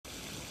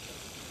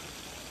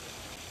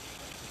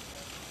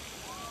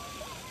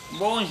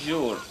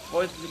Bonjour!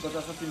 Folytatjuk az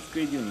Assassin's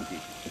Creed Unity.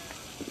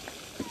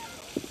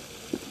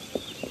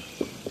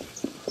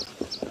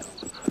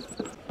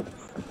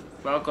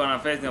 Be akarnám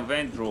fejezni a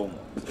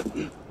Vendrome-ot.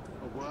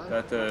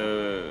 Tehát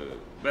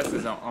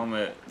beszélszem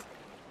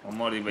a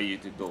Mariba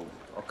gyűjtött dolgot.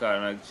 Akár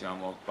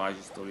megcsinálom a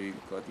pázsi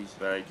sztorikat is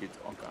vele együtt,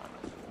 akár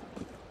nem.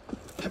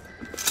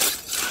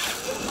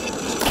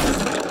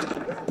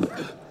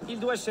 Il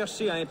doit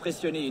chercher à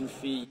impressionner une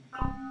fille.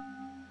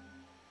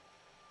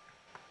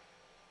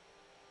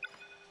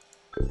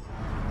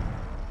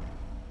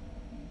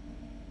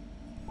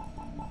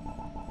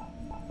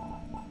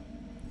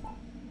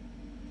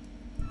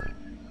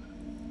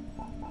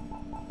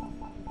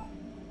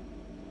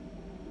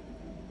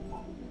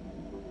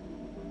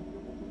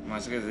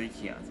 Másik ez így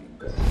hiányzik.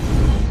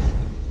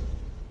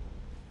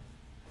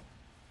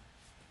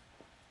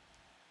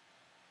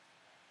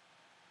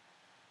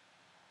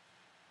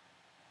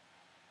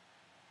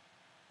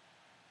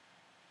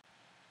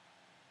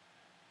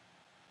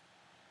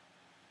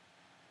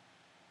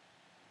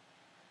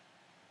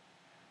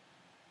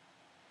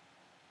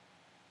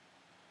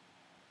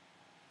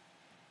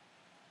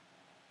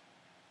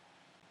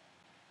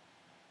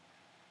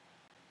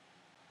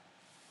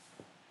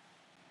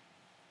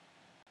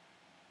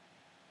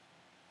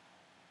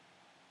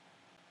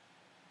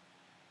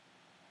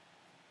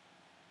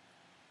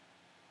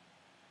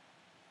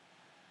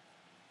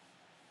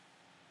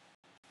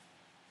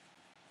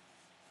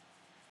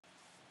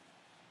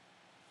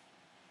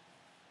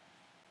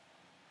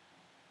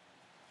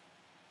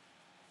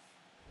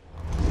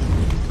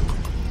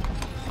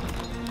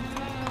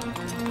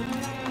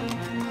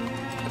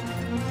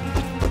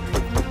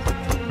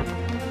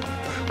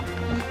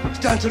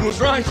 Stanton was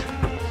right.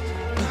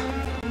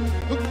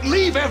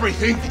 Leave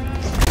everything.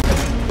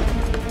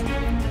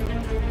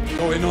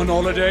 Going on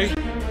holiday?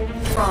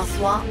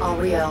 Francois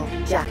Henriot,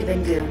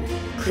 Jacobin goon,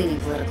 cleaning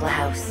political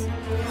house.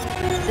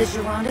 The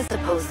Girondists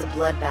oppose the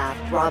bloodbath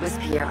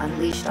Robespierre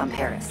unleashed on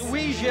Paris.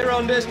 We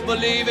Girondists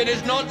believe it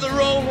is not the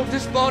role of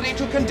this body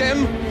to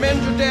condemn men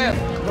to death.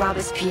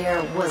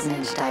 Robespierre wasn't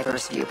into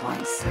diverse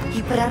viewpoints.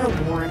 He put out a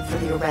warrant for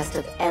the arrest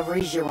of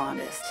every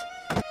Girondist.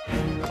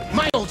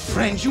 My old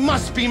friend, you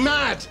must be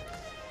mad!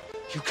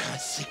 You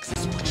can't seek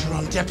this butcher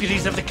on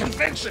deputies of the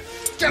convention!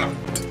 Get up!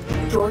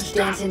 George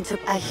Danton took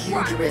a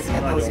huge risk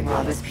opposing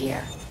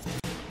Robespierre.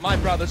 My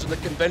brothers of the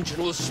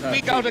convention will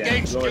speak out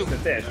against you!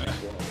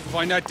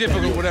 Find that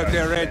difficult without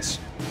their heads.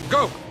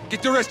 Go!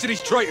 Get the rest of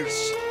these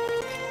traitors!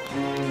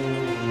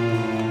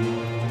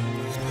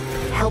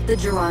 Help the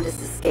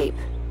Girondists escape.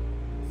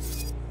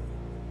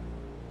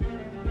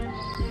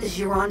 The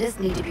Girondists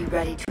need to be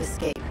ready to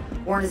escape.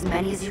 Warn as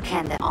many as you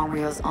can that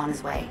Henriot's on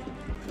his way.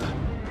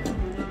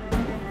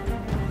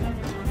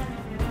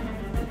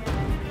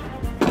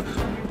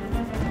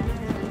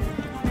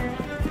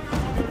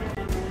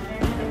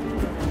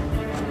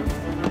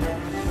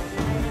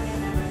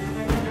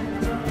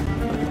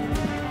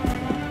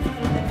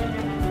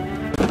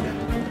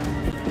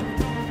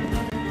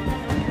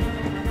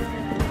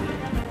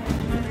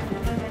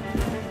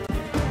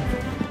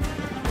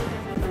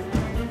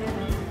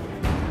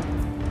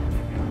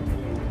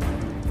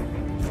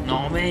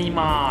 Na menj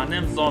már,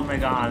 nem szabad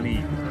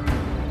megállni!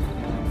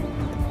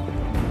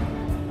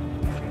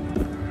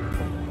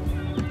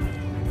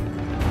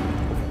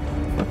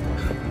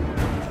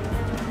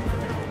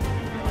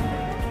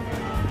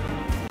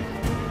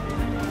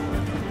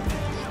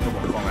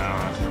 Stop a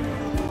kamerás.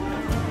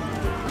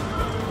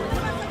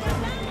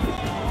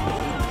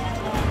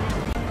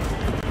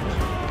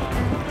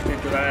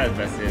 Itt lehet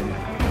beszélni.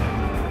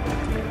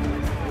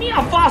 Mi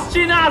a fasz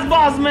csinálsz,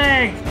 bazd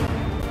meg?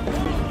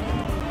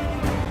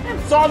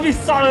 Szabad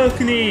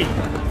visszalökni!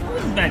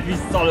 Hogy meg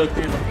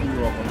visszalökni ez a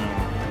kurva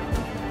kanál?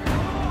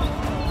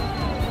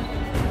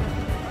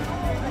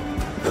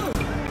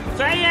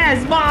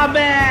 Fejezd már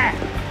be!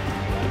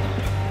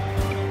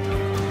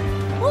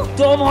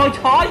 Mondtam, hogy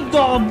hagyd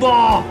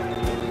abba!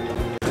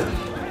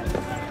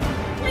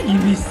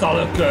 Megint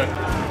visszalökök!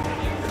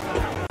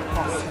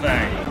 Fasz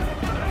fej!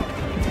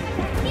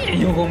 Milyen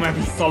jogom-e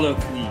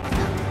visszalökni?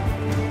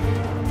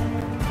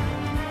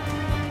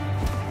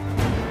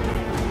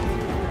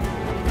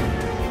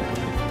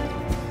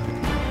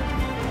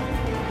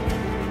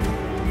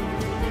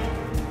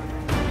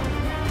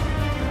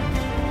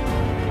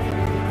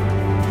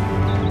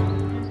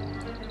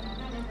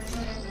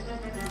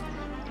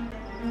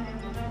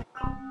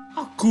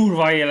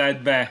 Kurva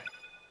életbe!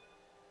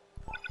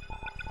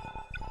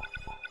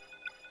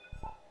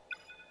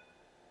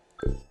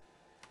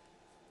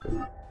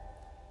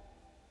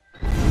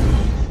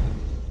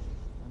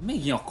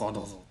 Még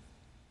nyakadozott.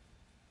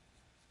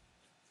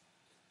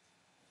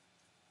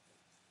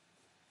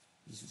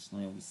 Jézus,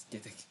 nagyon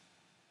viszketek.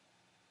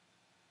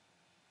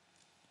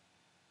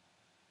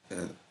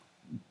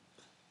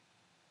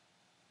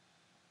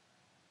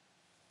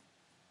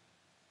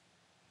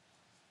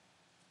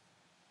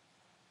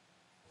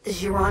 The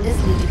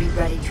Girondists need to be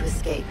ready to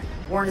escape.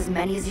 Warn as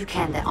many as you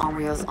can that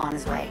Henriot's on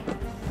his way.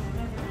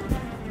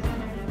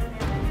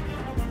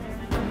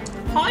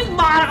 Hagyd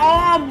már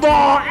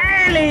abba!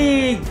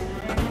 Elég!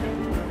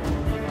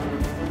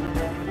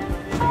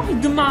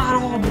 Hagyd már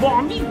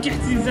abba! Mit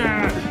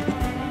gecizel?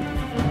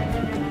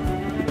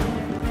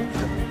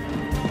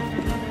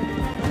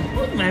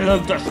 Hogy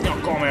meglökdösni a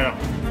kamera?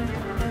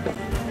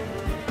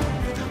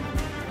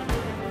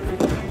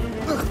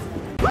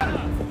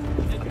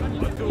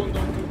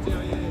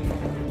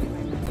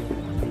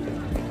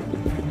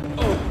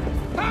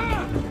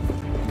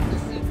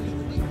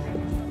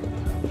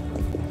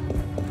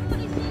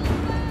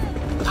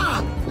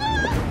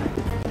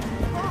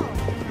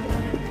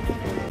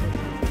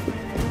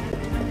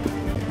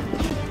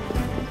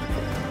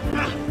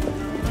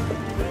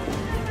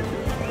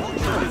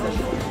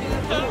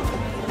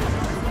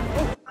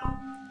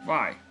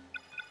 Várj!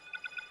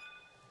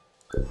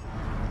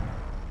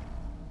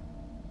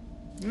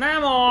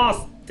 Nem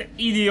azt, te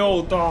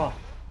idióta!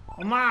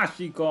 A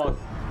másikat!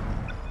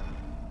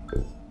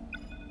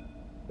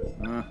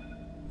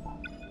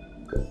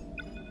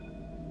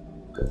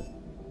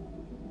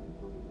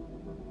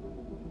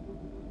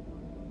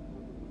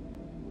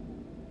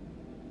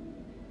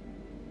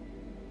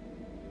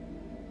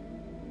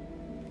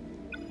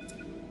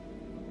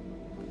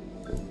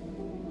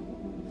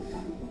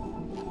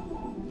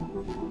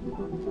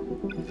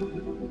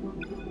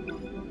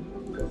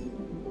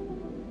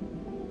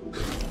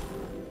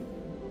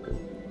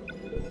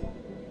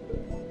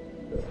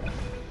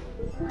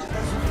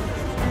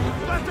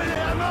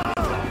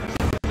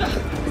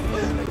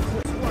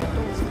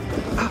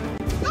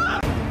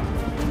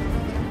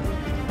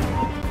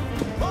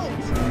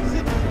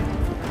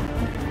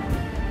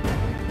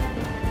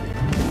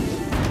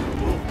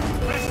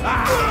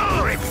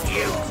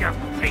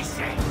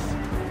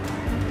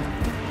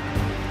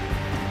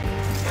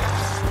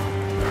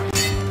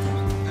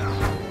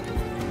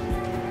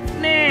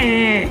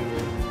 Nee!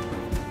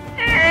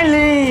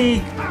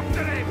 Elég!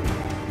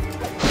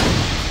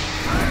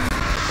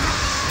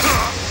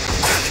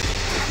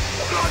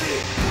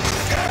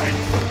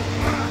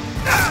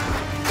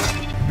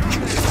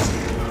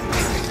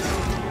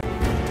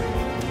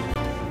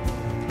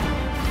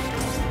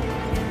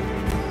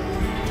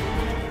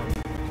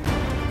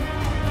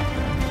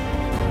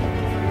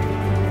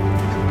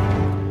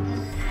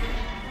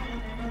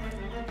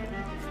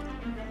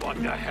 What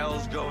the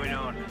hell's going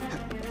on?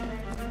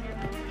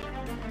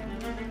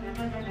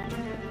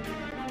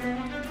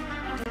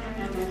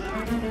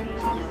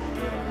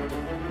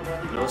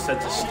 No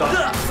said to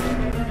stop.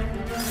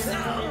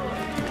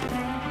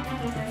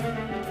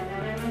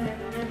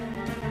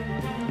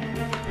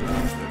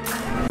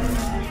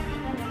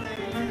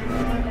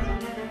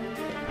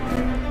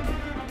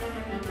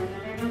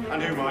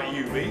 And who might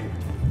you be?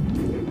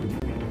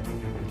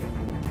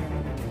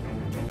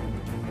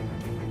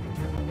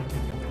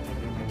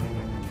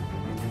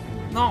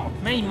 No,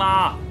 menj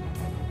már!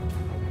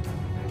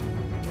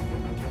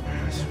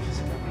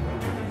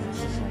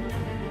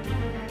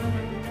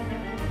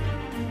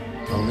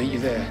 I'll meet you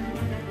there.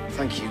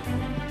 Thank you.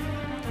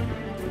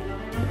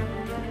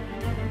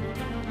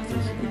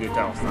 Időt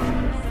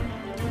elhasználom.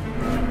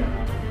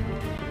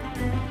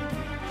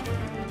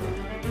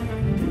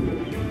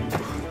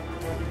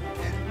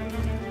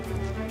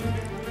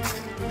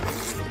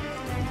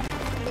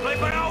 Play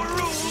by our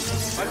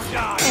rules or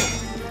die!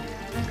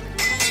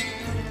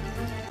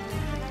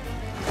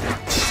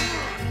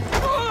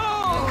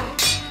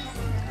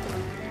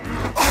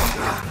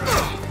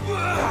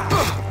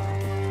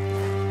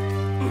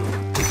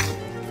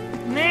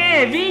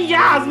 Ne,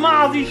 vigyázz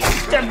már az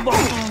Isten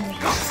basszus!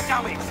 God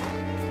damn it!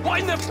 What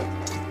in the...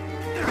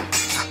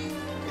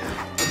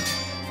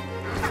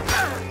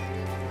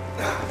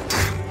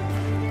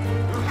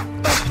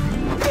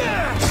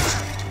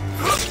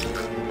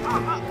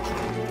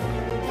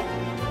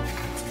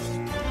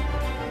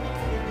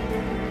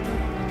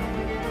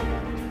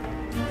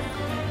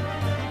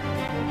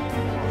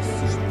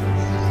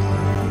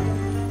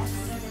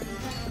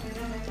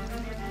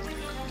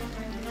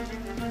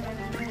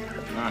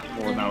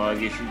 Volnál a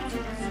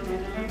egészségügy.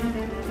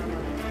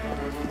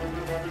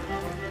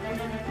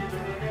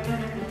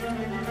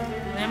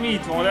 Nem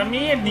itt van, de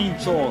miért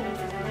nincs ott?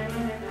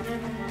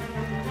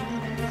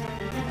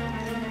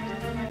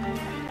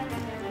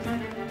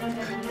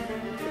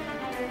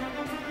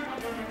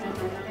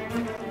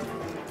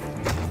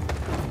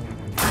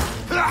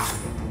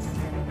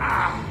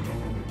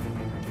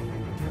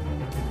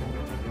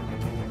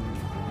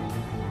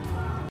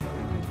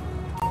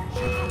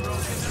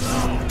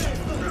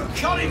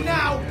 Got him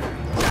now!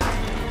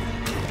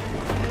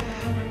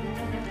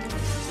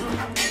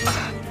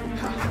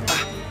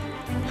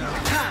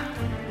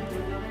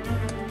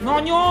 Na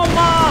nyom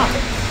már!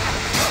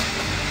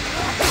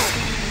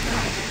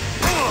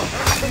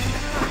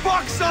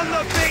 Box on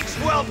the big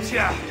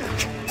swelter!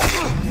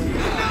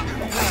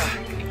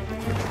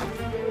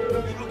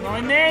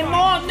 Jaj, ne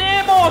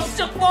most!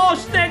 Csak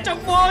most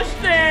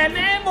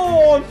ne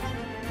most!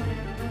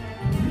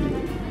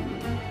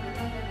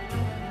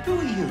 Who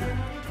are you?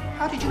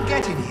 How did you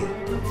get in here?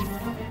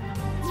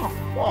 Na,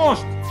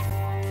 most!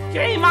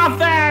 Jöjj már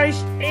fel, és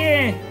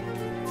én!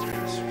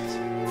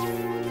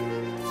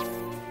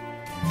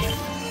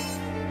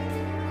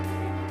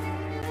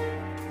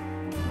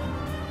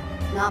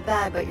 Not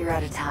bad, but you're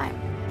out of time.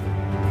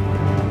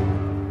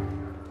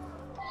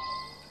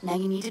 Now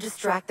you need to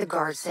distract the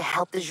guards to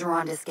help the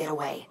Girondists get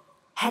away.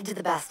 Head to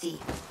the Bastille.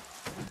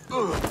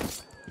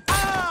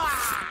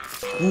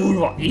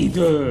 Kurva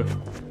idő!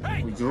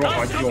 Úgy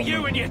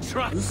rohadjon meg.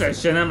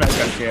 Összesen nem lehet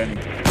beszélni.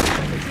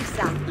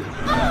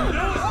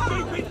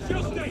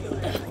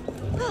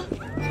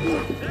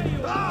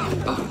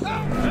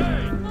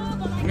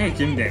 Miért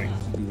mindenki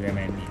időre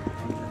menni?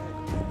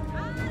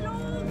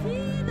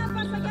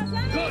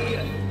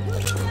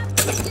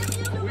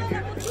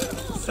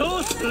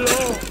 So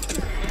slow!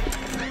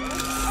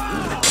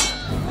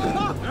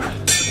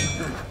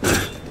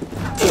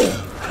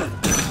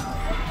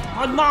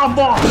 Add már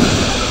abba!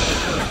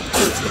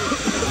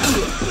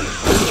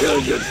 Kill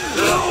you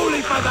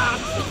slowly for that!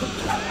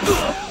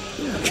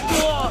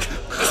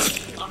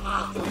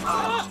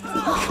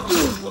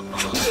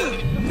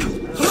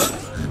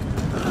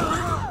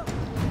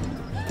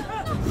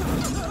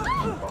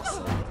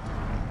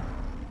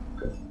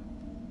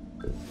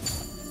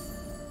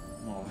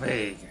 Ma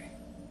vége.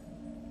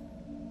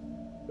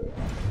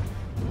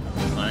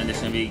 Ma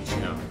rendesen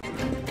végigcsinál.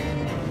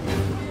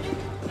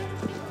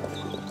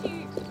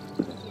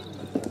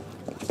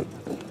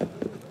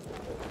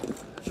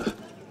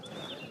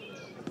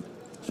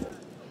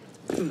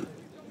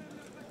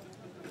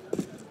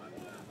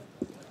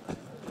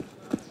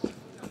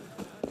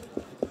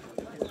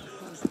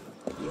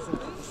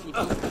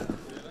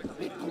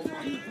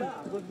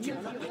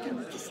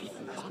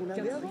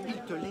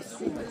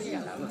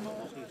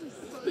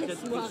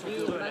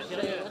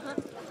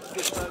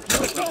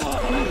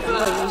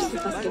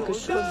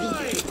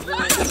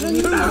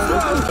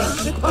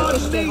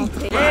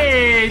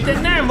 Hé, te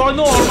nem vagy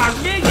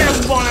normális, még nem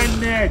van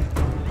enned!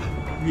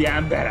 Mi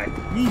emberek,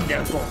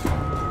 minden fog!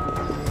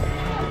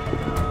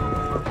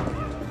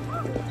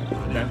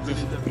 Nem tudsz,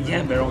 egy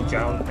ember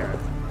rontjál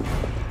el.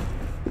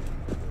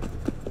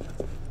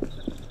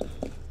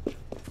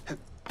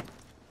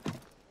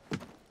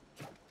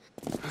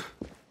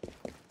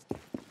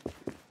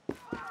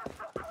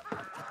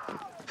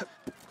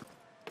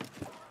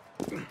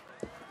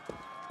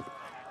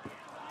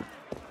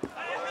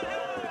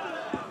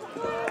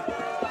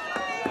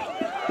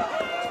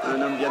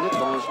 Un homme bien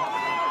étrange.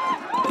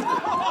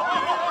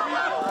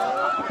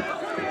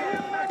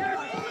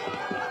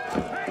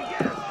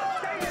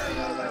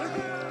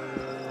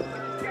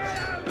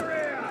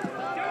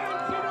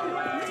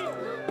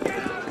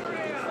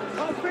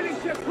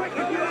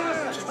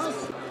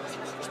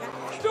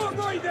 Stop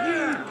right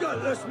there! You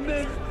gutless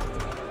men!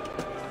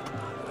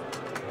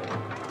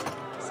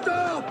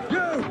 Stop!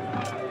 You!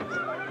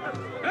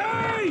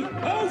 Hey!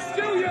 Hold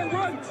still, you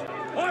runt!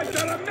 I've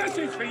got a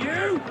message for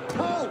you!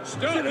 Halt!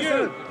 Stop, citizen.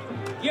 You!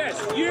 Yes,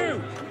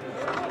 you!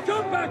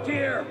 Come back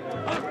here!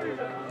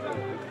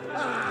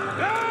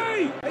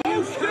 Hey!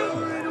 Hold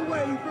still!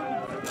 Away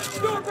from...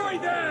 Stop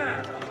right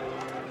there!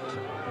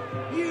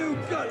 You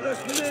gutless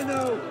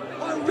minnow!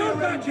 Come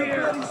back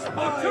here!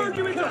 I'll turn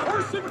you into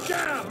horse and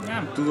cow!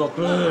 Nem tudok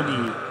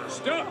lőni.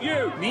 Stop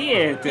you!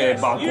 Miért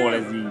bakol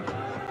ez így?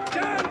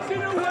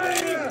 Dancing away!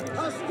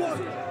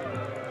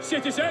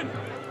 Citizen,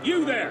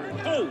 you there!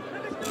 Hold!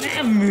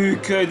 Nem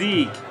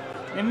működik!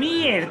 De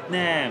miért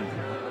nem?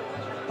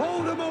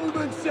 Hold a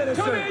moment, citizen!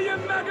 Come here, you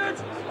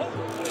maggot!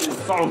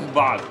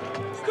 Szalosbál!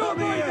 Stop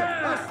right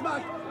there!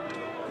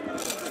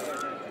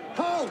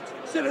 Halt,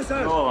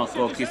 citizen! Jól van,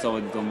 szóval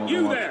kiszabadítom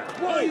You magamat. there!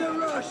 Why the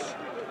rush?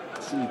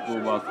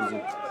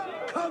 Súlypróbálkozok.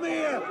 Come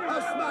here!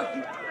 I'll smack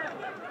you!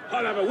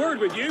 I'll have a word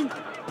with you!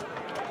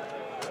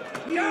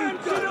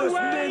 Dancing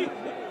away!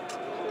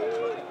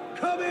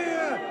 Come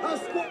here! I'll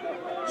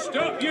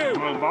stop you!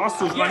 Majd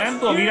basszus, már nem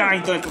tudom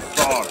irányítani ezt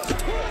a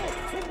szart.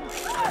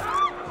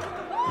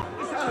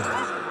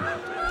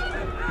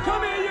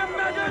 Come here, you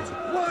maggot!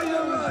 Why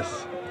the rush?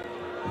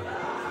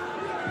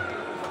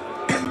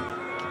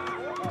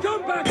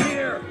 Come back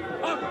here!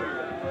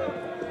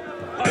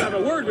 I'll have a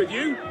word with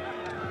you!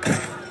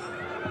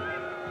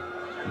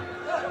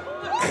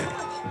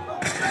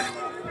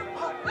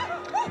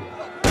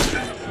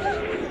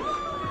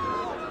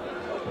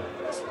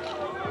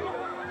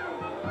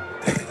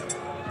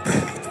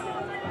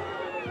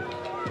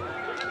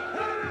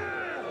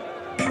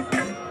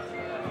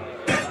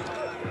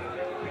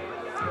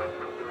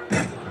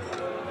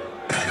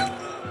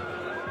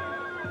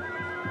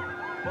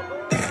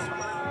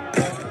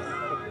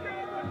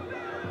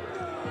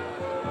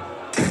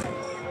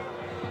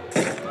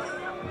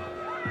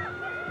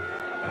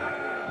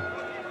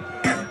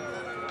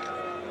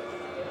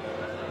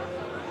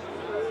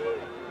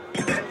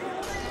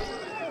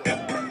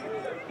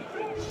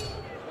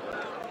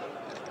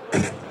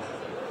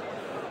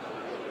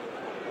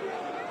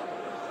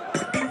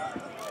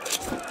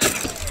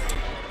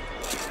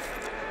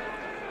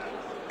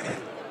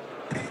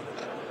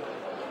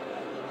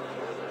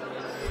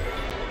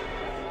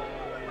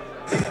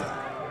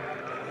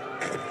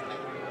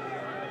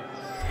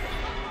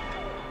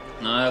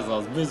 Na ez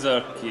az,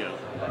 Berserk Kill.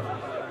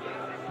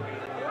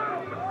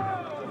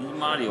 Így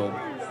már jobb.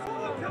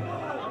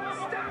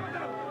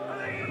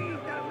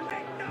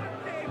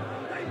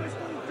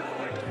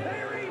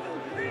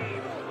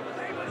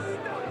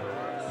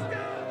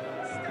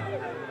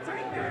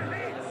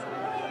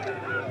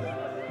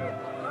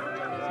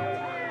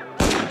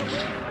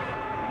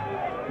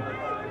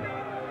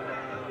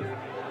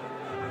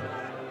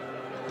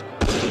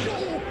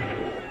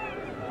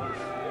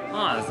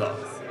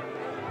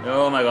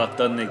 Jó,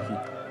 megadtad neki.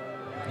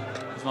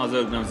 Most már az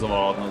ők nem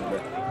zavarhatnak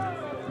be.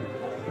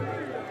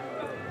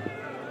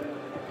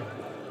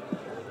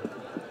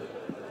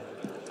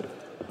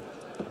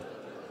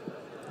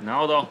 Ne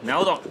oda, ne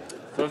oda!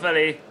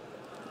 Fölfelé!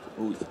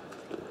 Úgy.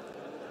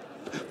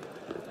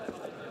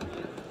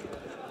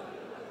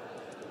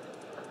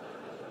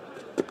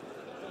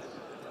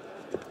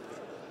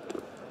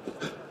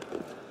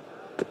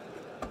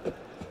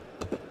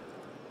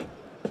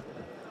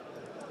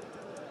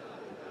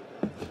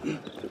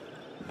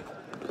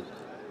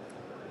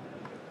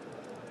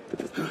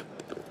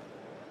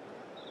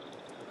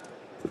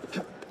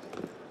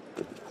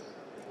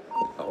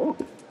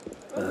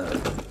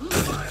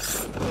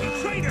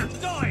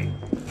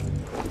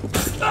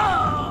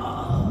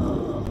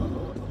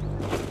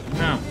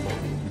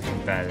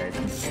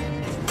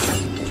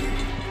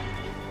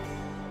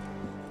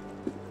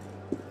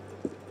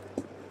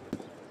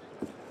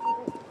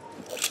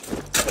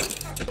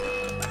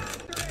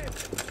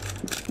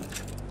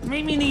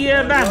 Még mindig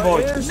életben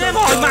vagy! Nem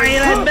hagyd már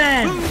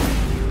életben!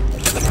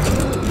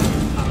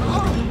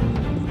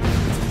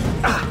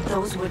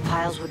 Those wood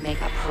piles would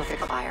make a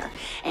perfect fire,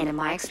 and in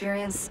my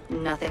experience,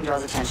 nothing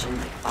draws attention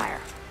like fire.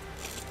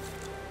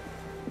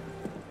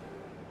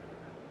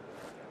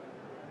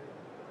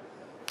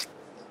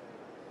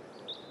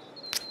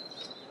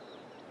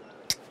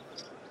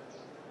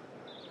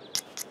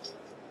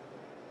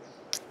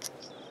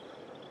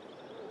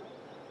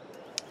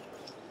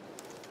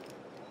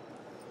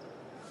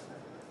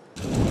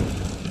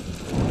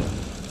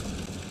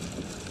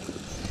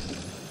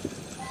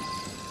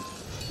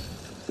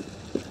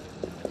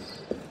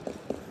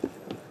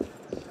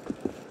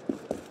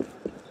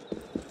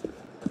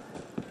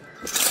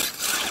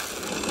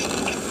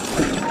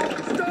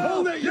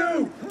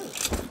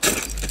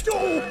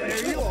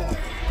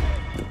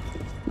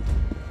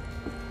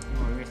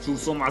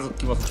 Csúszómázott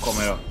kibaszott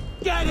kamera.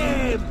 Get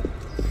him!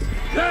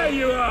 There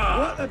you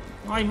are!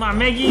 Aj, már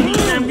megint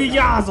így nem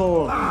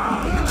vigyázol!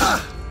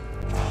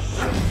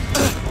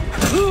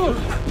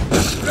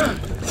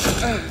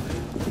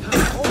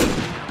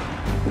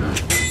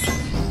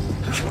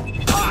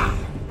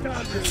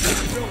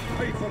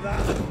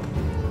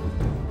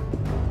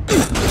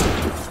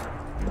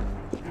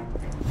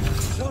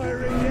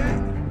 Tiring yet?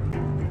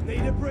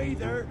 Need a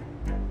breather?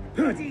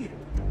 Bloody!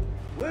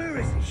 Where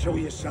is he? Show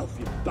yourself,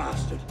 you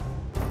bastard!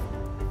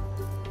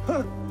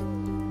 Huh?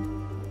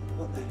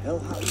 What the hell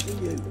happened to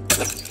you?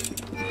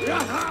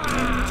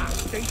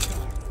 Stay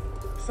sharp.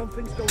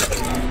 Something's going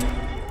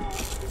on.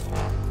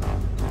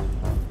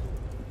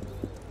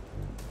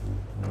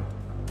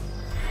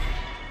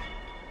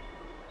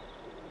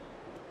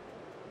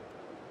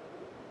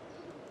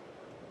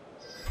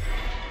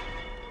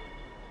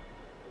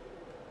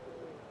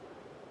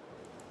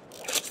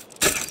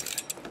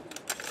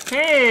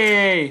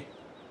 Hey!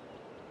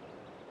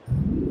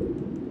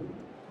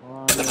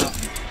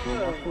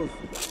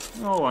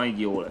 Jó, van, így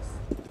jó lesz.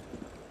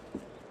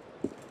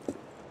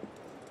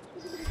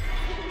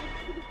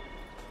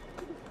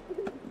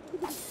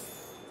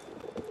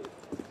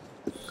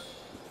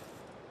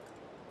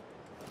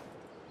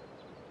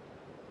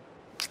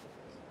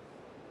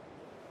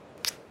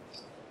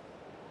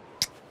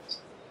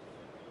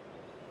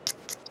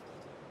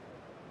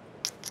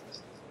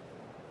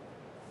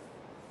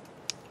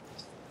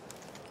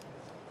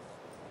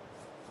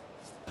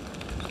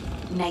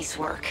 Nice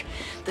work.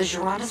 The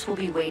Girondists will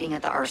be waiting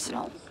at the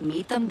arsenal.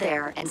 Meet them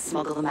there and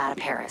smuggle them out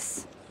of Paris.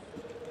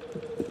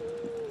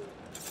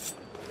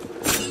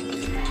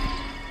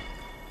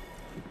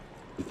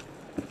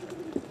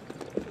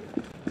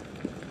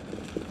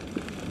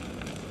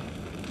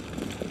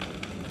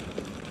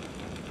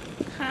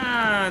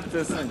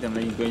 Hát, szerintem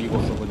legyünk olyan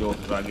jogosok a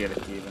gyorsaság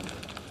érdekében.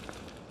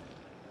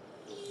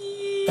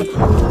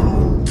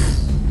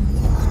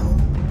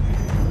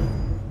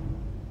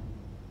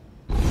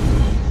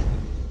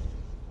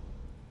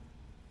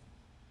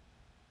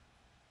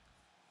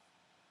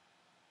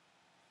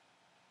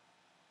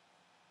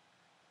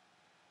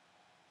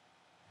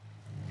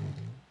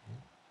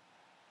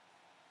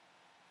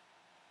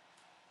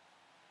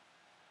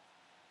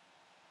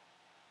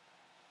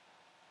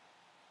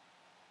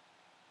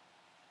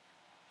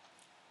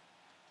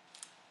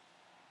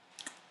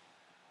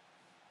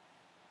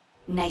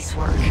 Nice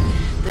work.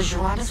 The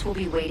Girondists will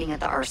be waiting at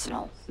the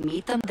arsenal.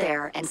 Meet them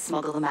there and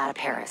smuggle them out of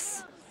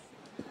Paris.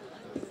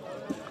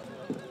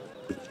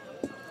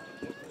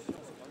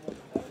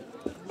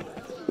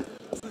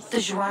 The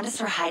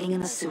Girondists are hiding in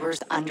the sewers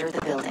under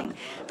the building.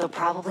 They'll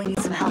probably need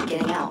some help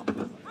getting out.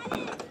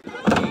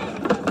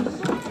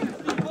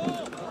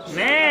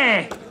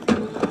 Ne!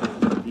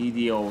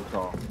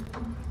 Idióta.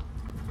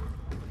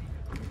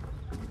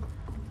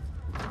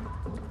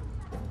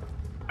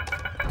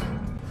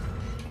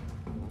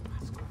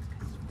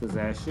 Az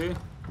első.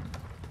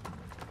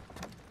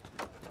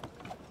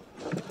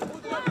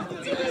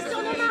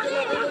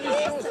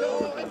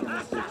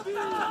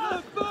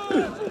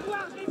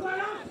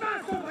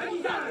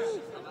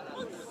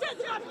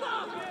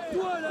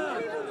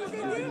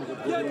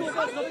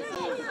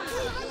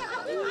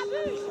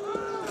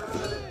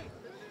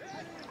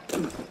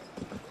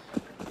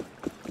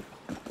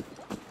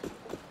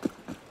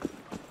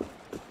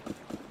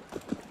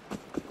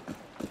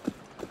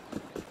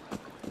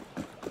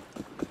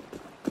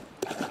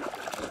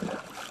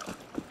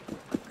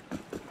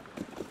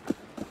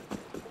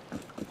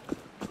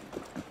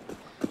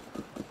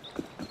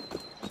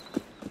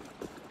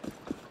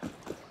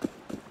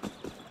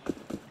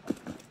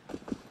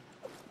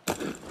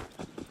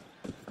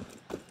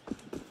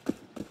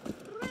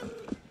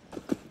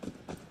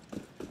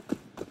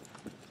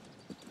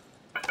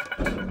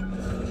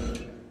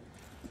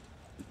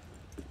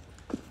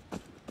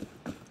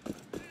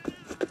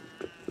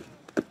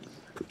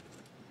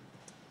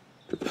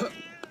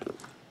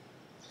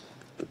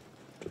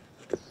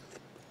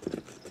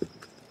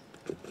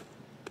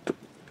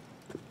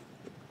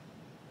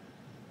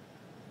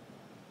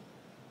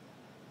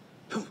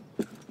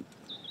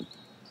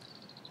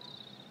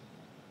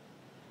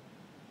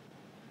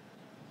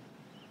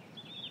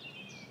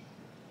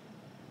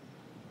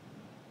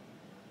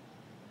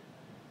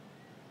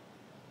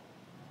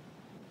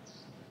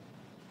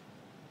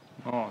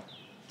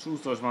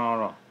 Csúszos már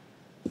arra.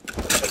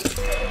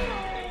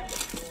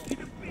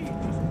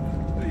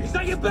 Is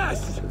that your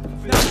best?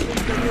 That's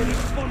the really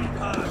fun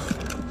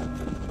part.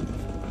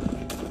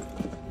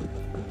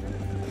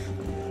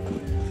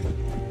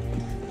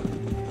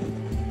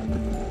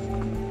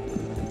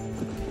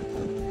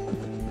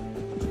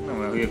 Nem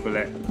olyan hülye,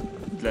 akkor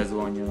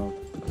lezuhanjanak.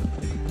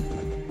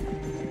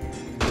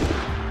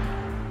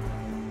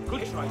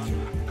 Good try.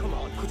 Come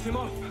on, cut him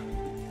off.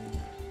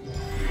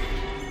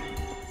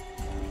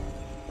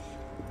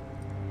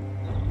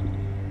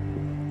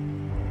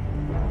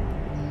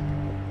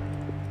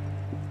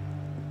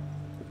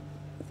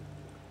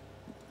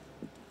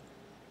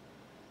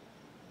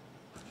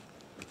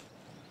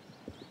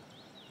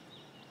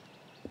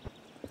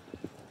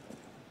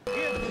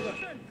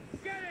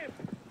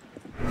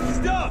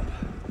 Stop!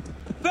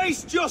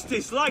 Face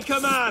justice like a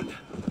man!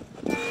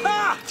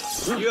 Ha!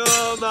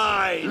 You're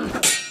mine!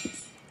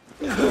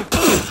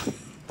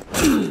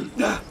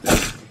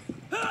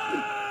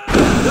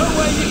 No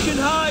way you can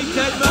hide,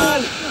 dead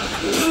man!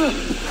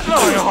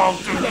 I'll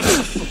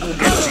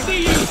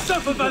see you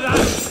suffer for that!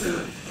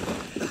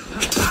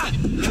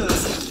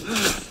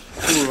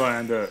 Kurva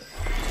rendőr.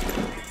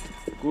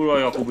 Kurva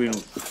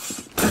Jakubinus.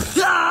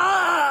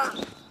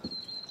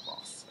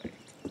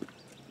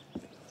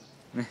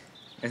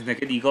 Ez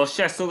neked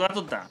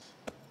igazságszolgáltatás?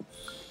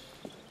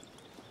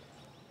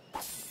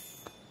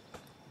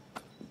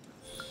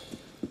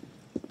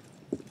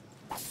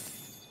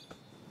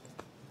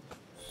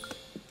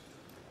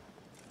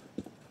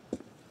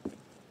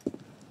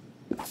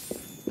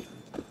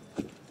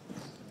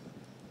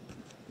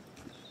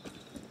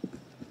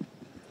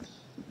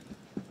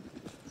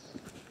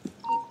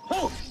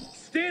 Halt!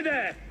 Stay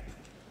there!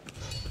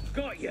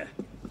 Got you!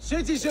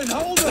 Citizen,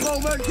 hold a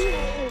moment!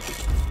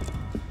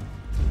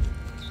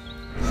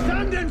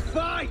 Stand and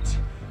fight!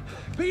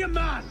 Be a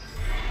man!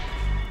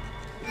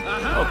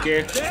 Aha!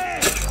 Okay. There!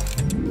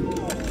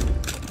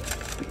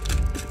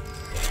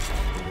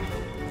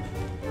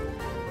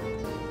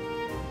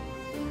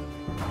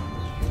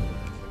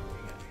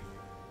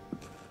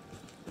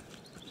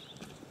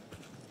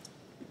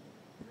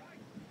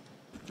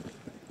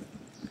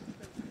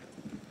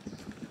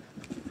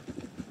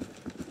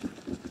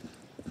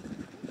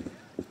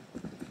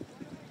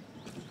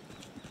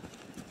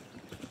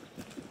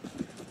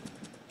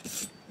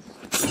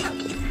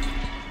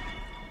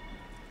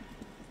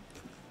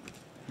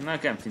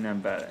 Nekem ti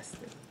nem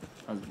belesztél,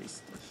 az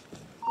biztos.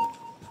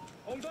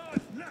 Hold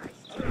on! Nice!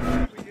 I'll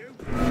agree with you.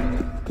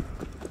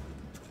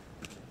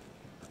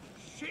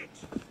 Shit!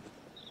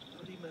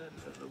 Bloody man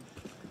are loose.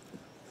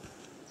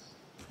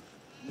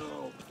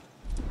 No.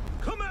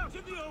 Come out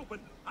in the open!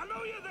 I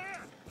know you're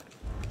there!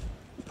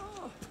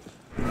 Oh.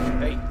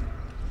 Hey,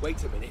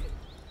 wait a minute.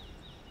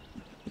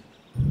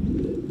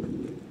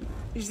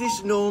 Is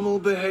this normal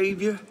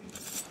behavior?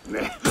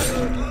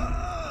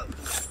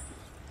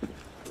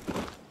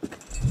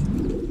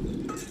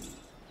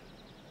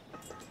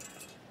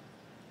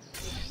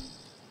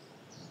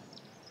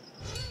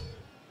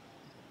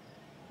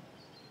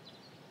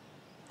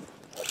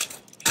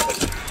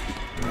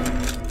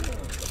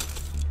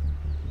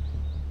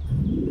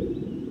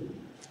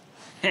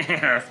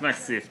 Ezt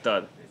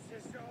megszívtad.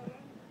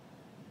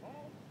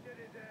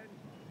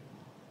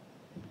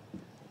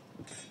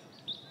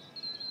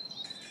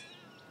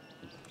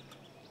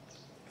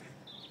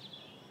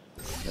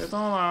 De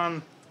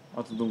talán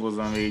ha tudunk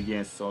hozzám egy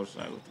ilyen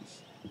szarságot is.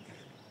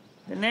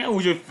 De ne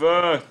úgy, hogy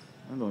föl!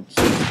 Mondom,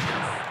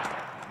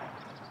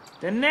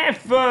 de ne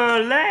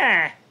föl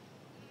le!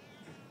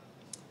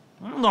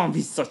 Mondom,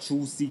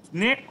 visszacsúszik.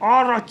 Ne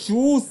arra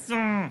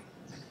csúszom!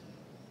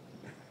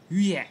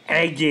 Hülye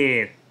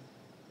egér!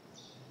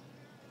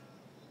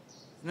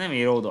 Nem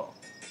ér oda.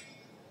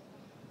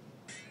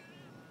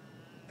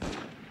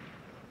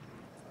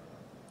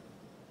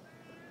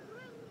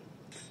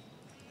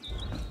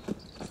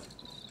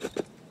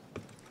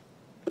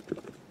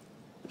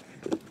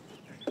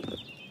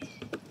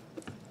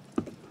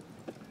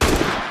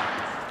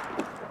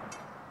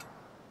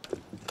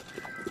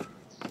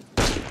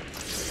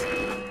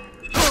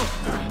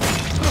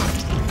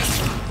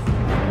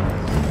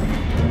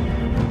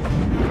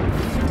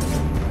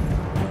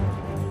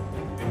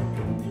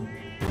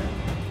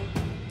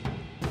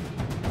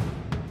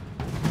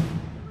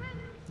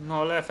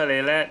 No, lefelé,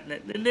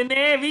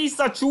 ne,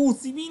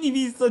 visszacsúszik, mini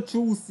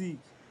visszacsúszik.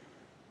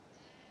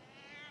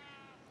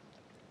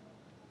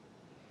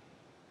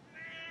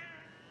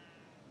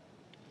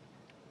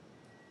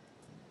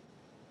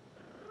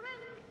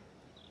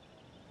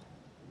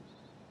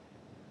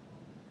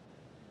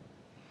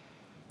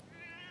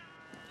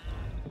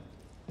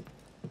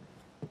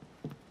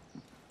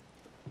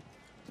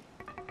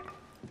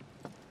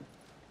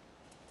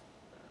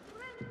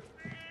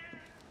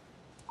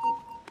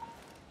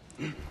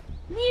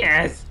 Mi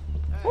ez?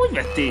 Hogy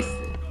vett észre?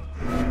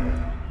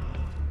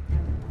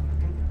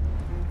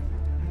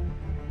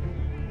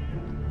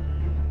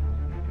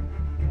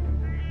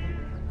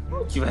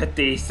 Hogy vett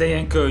észre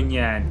ilyen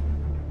könnyen?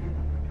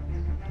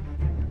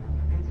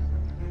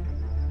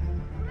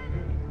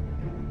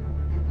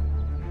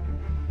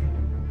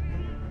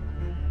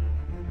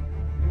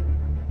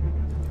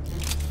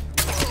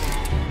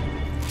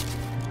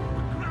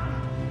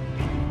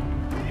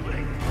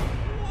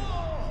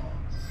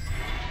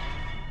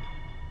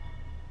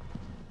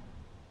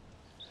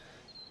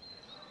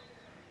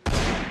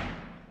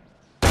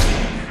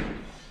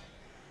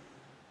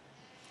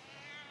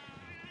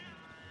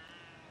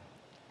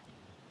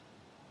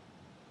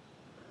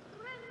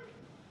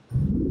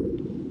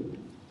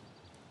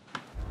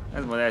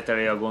 Ez majd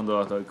elterelje a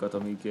gondolataikat,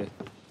 amíg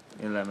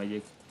én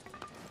lemegyek.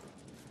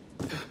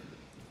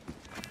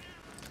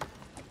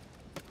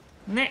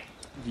 Ne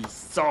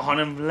vissza,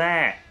 hanem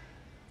le!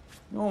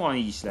 Jó van,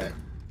 így is le.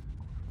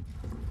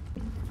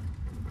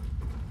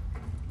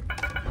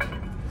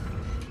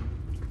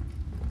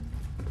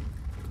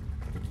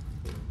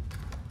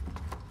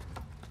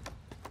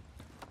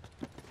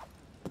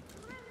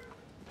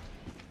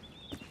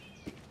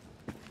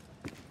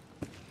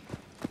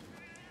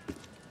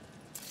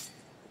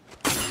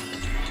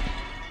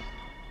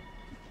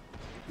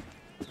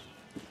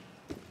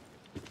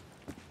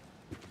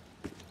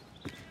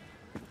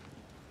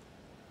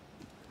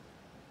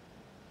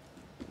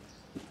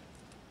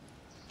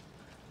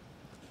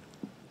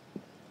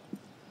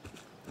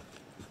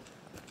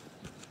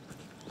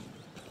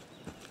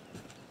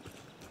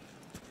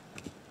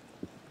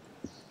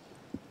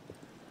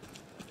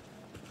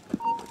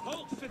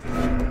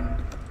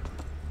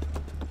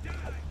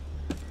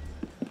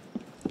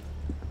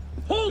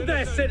 Hold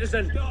there,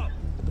 citizen!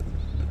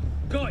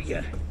 Got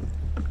you!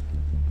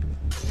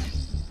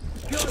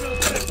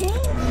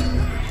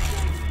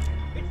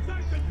 It's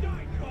time to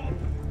die, cop!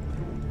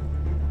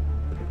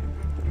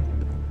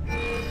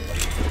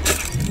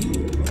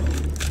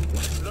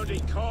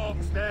 Bloody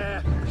corpse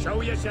there!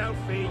 Show yourself,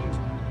 fiend!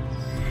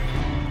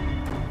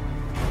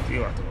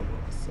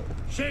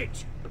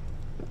 Shit!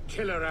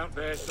 Killer out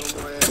there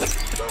somewhere!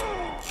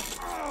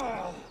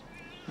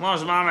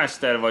 Most már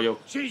mester vagyok.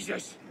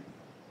 Jesus!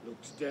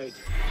 Looks dead.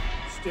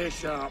 Stay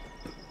sharp.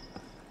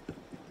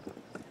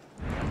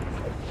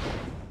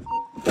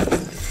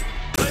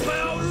 By my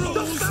own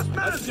rules,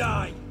 I'll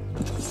die!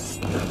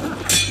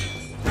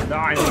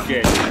 Die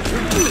again.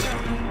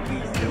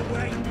 Easy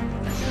away!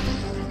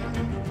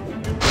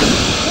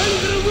 Where are you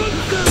gonna run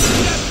to?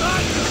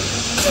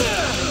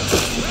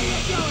 Where you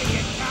going,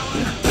 you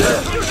coward?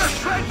 Use a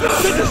friend!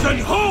 Citizen,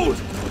 hold!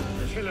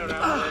 Killer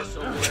out there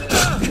somewhere.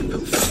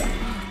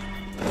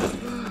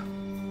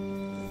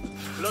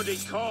 Bloody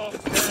corpse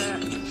there!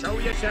 Show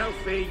yourself,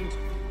 fiend!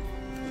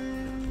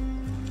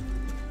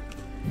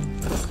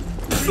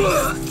 He's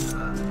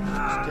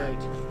dead.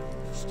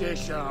 Stay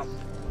sharp.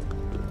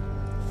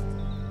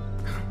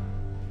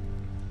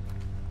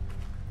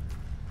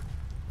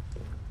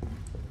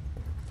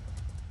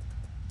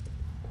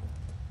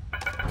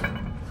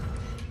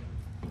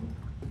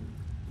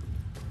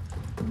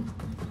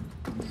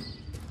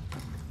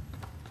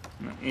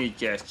 Így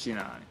kell ezt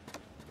csinálni.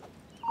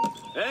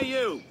 Hey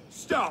you!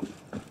 Stop!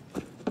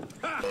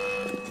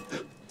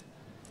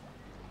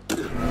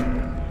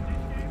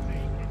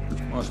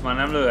 Most már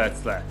nem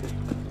lőhetsz le.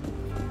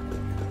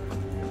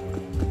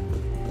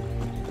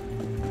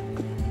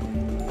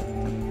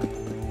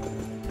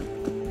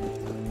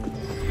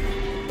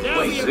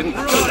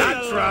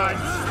 That's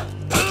right!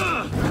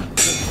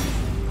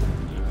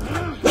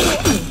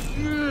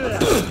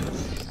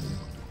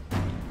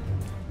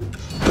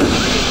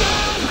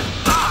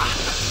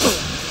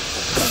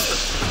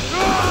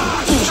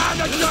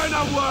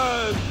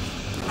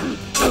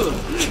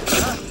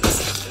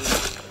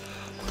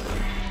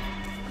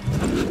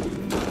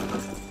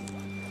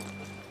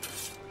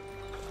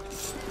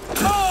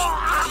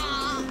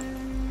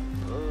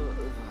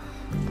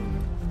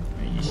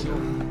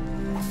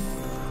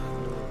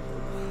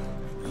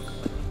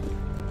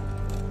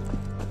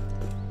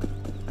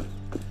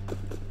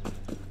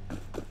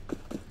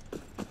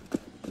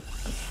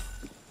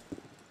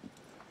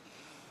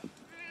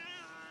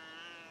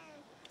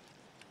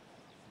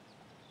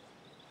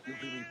 You'll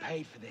be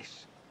repaid for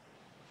this.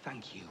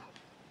 Thank you.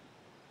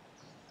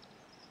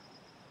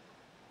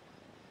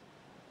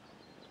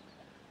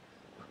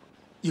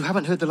 You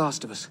haven't heard the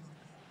last of us.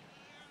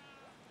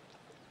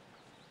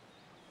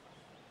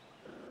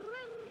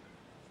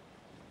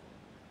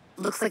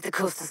 Looks like the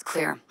coast is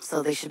clear,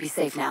 so they should be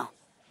safe now.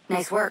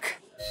 Nice work.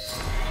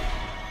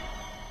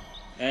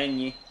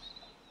 Ennyi.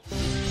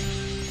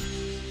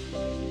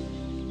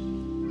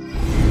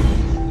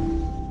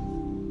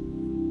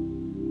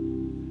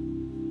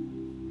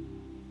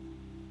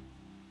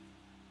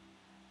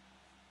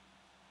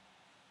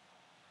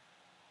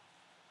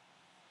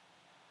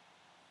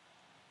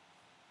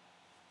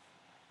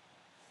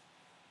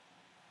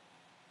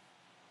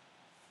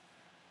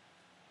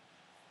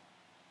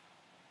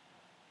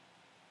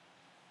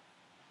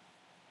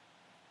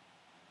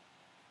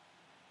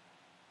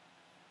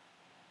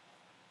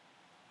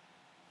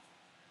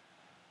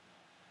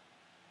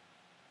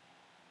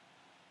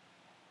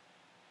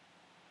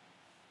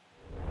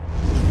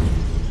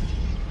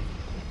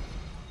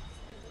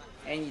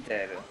 Ennyit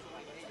erről.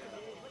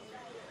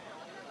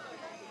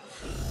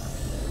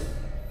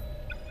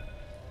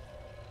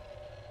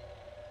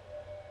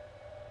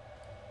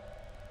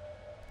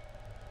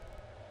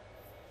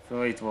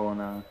 Szóval itt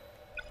volna.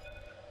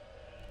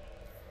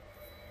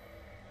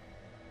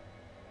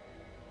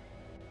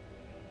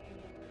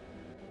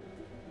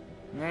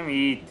 Nem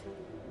itt.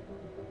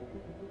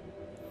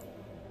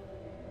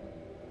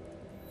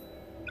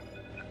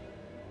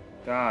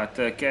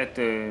 Tehát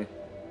 2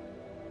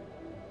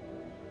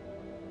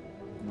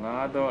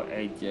 váda,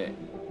 1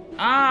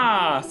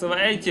 Szóval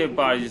egy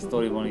párizsi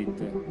sztori van itt.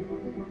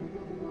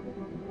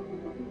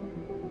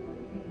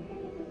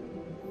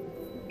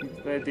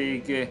 Itt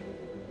pedig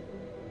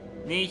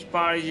 4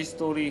 párizsi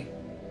sztori.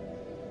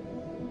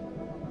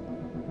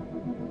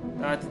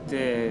 Tehát itt...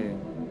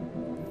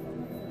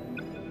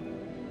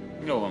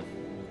 Jó van,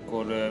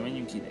 akkor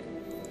menjünk ide.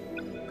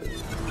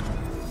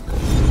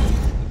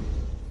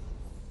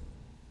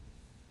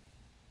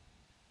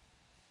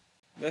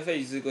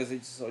 Befejezzük az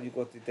egy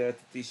szornyukat itt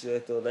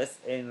eltetésületől lesz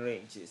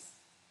NYieGÖZVE.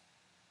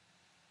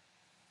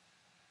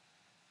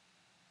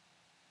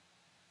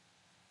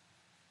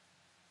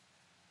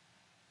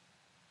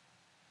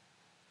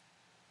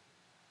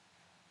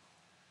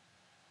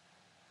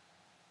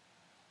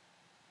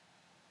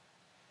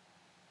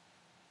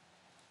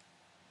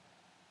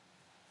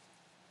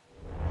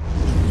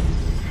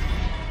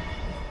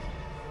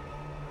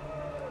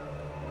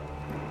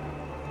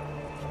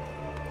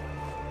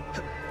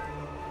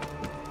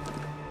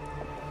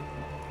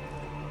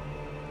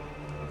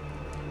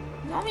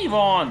 Na mi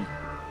van?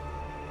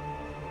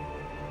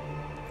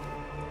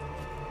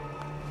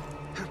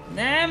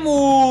 Nem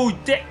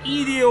úgy, te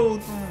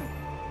idiót!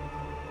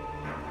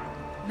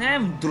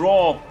 Nem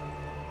drop!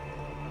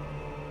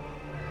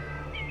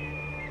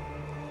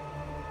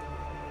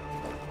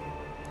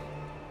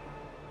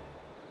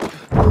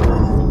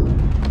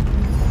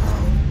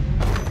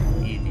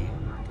 Idiót.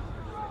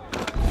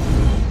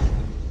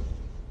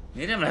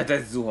 Miért nem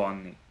lehetett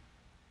zuhanni?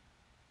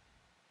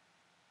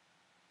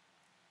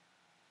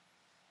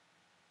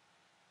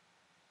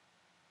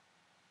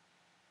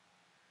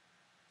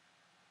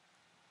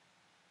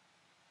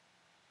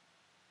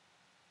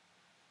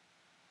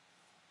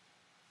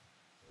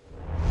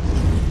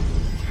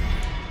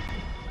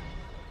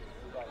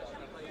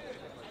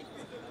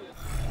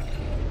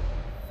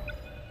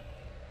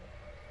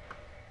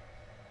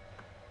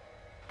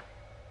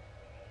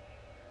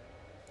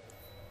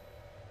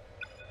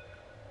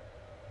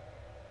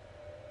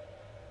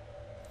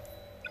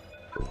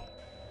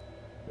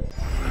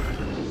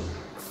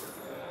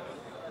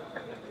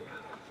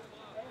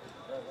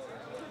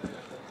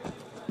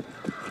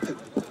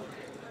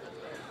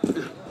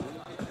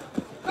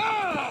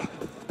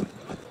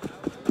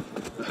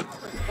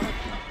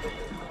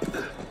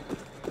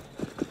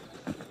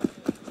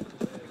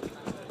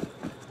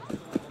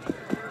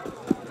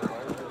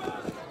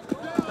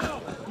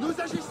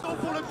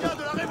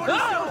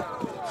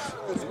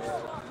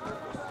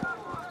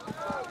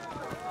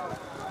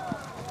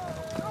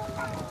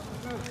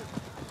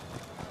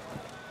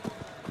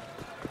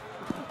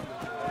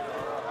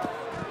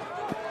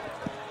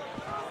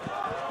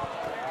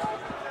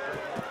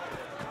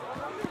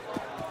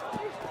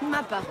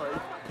 Ma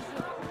parole.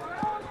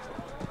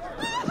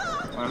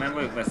 Már nem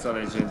vagyok messze a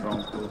Legend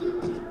Bronco.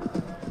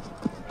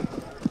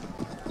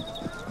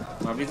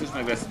 Már biztos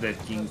megveszed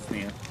egy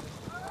Kingsnél.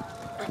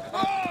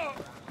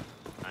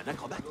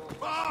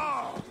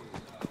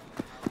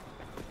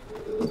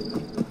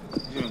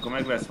 És amikor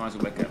megvesz,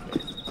 mások be kell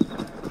fejezni.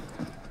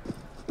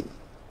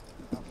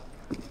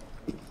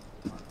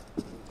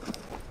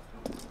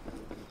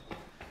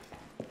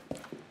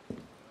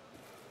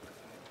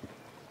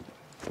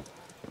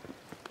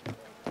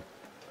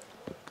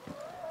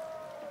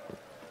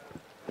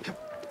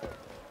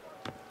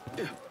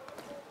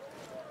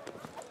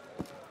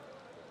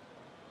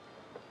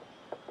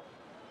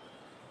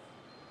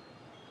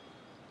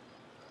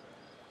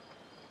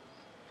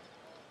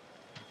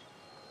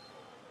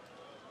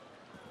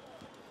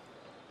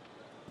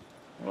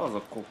 Hol az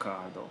a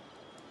kokádó?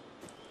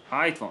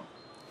 Itt van!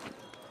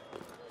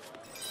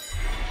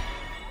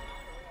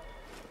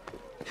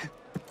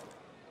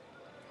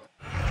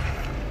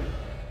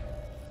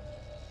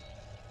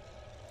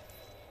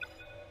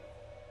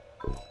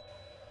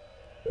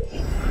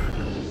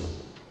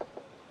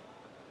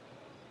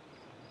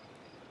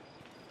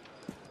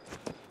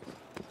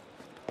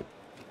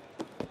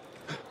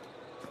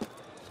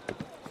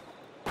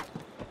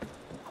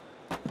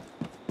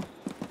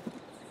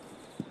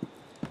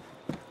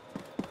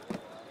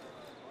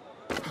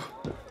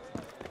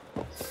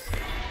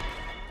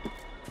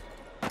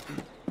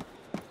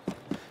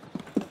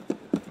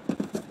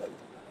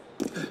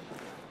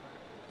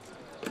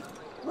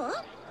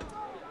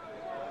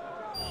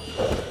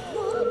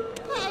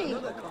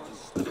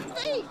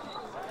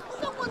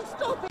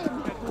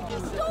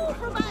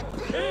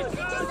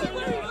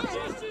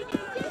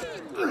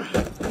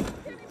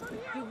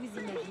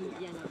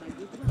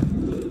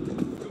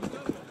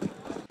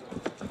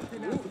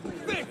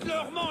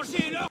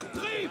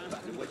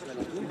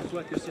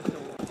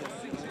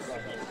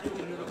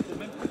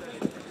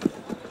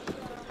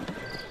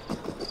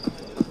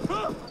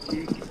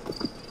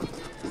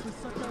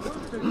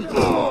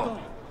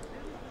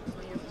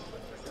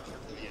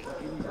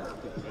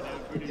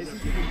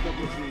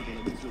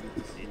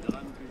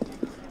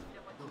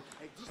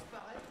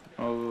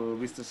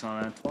 Biztosan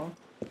lent van.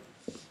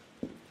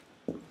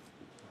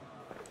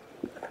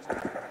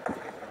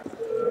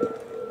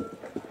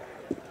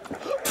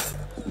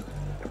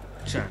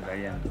 Csend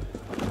legyen.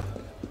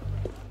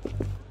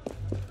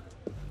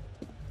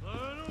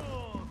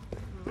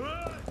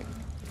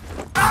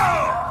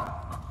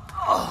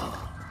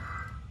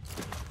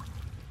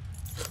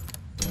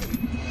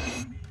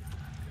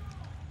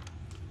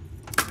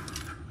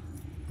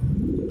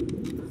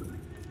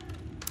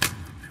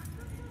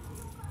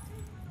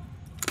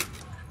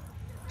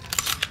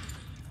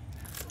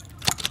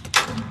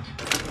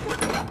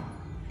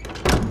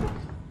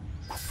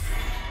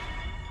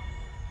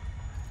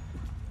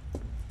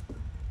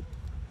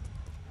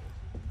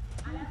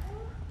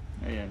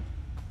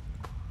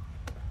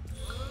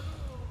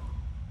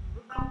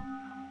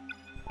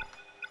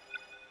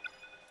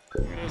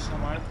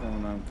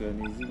 Nem kell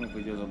nézzük meg,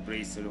 hogy az a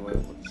bracer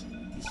vajon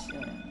is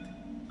jelent.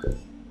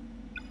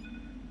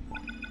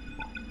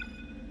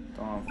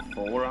 Talán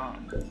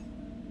forrán.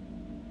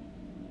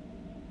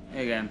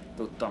 Igen,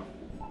 tudtam.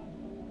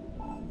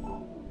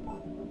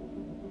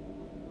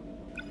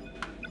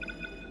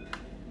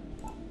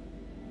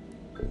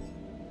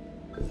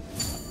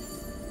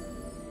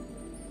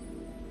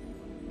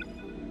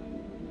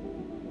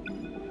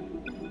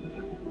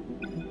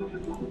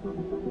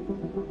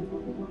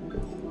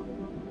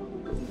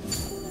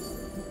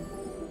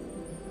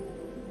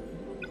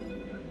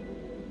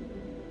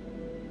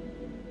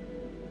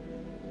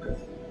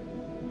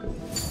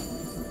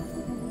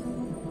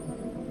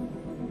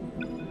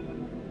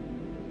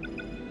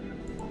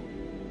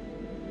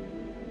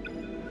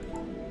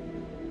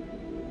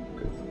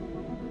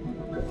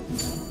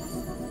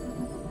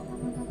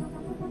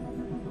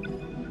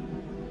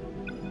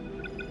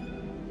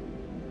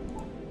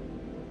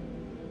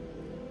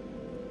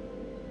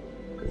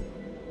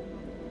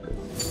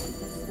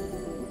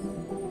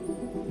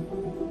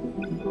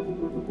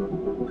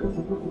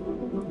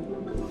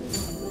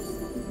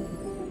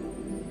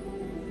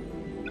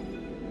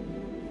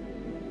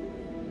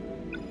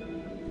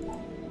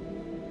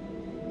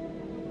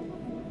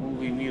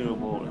 Movie Mirror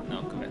Ball lenne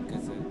a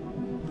következő.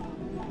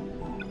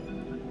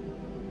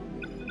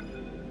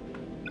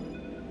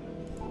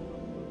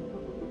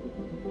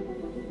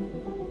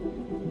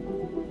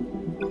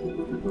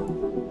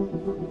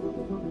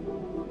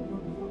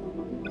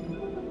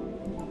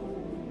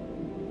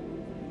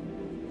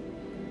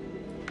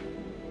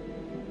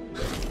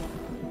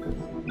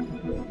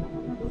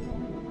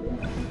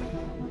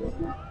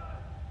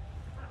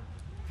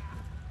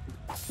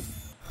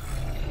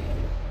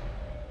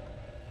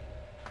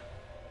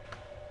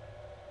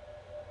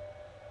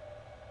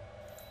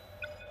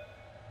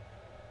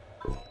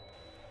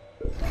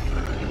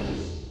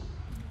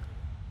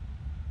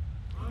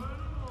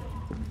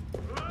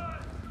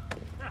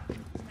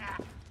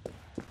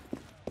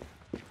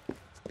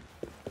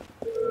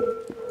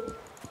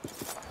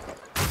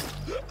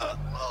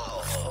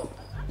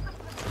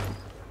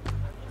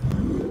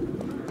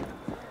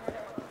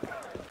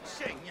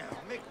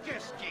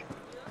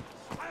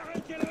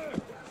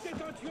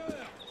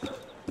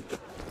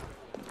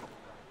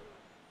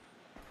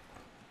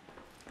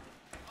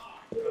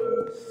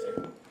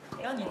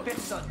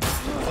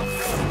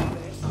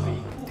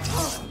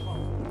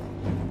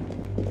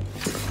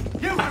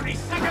 You every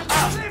second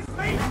live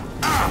me!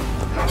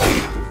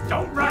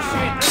 Don't rush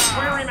in,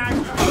 wear him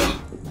out!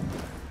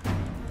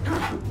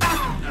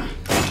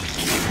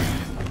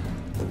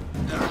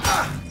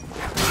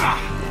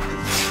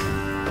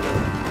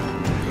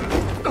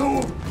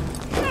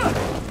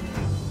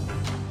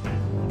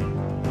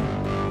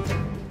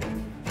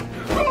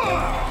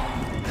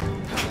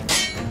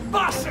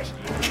 Bosses!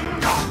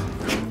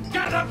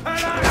 Get up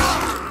and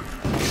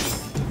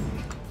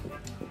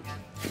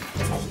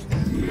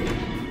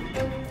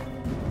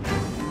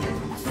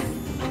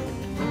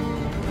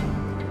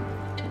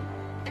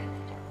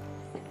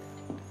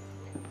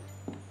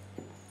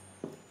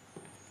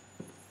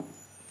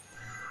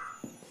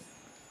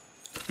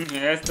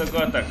Ezt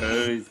akartak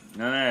őrizni.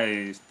 Na ne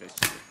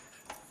őriztessék.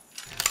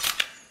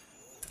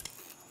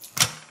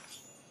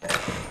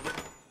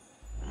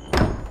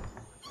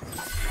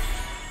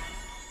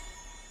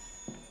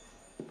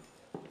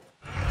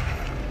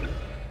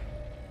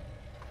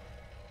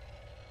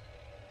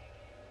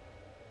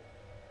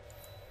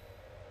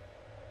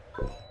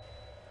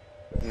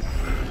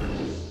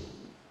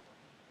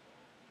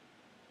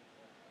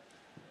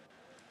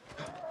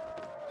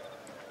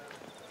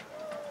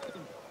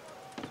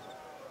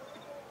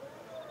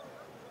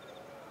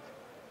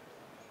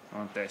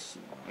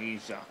 Tessék,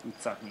 megint zsák,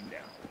 utcák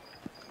minden.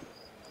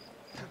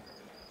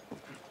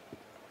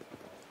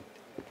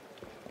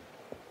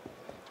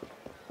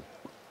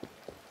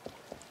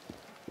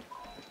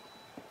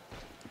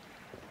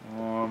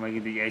 Ó,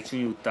 megint egy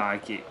csúnyú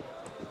tájkép.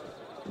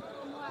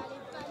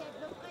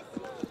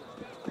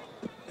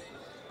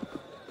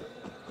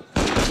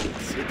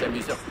 C'est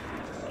amusant.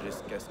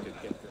 Jusqu'à ce que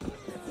quelqu'un...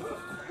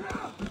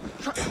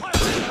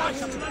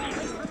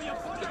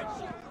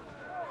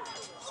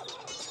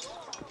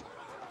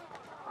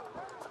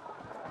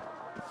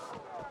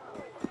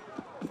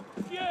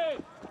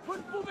 Vous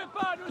ne pouvez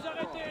pas nous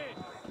arrêter!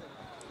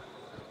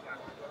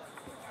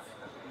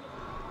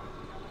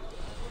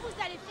 Vous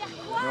allez faire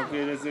quoi?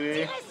 Okay,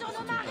 Desirée. Tirez sur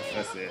nos maris!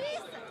 That's it.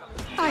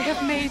 I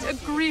have made a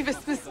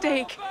grievous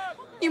mistake.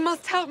 You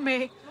must help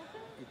me.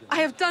 I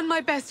have done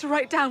my best to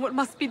write down what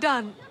must be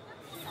done.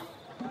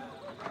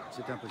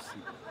 C'est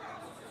impossible.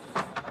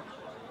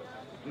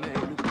 Mais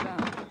le pain,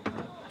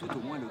 tout au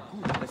moins le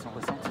goût devrait s'en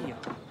ressentir.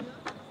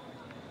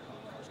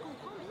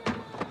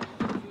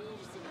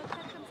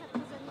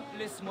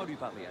 Laisse-moi lui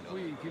parler alors.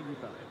 Oui, qu'il lui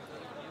parle.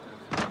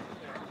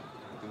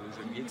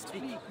 Je lui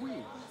explique. Oui.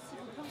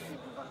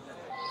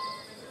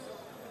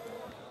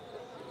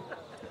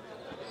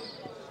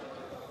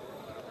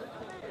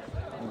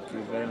 Ok,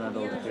 bene,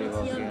 dopo che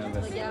va bene.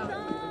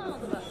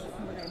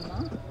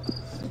 Vraiment,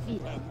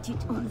 vilaine.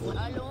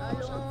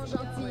 Allons,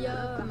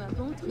 gentilhomme.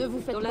 Ne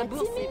vous faites pas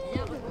timide.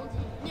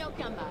 Il n'y a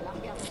aucun mal à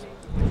regarder.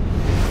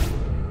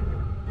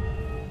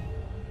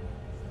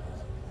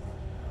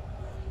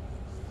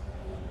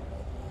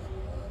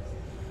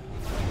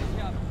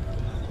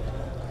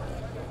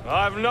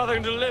 I've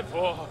nothing to live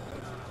for.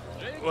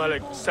 Well,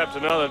 except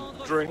another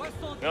drink.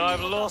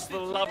 I've lost the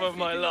love of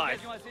my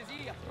life.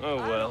 Oh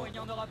well.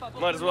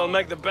 Might as well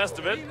make the best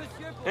of it.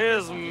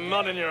 Here's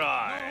mud in your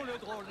eye.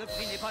 Le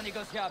prix n'est pas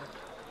négociable.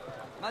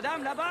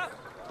 Madame, là-bas,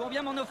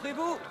 combien m'en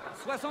offrez-vous?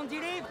 70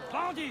 livres,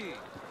 vendu.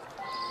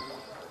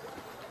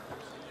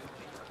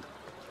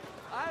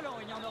 Allons,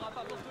 il n'y en aura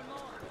pas pour tout le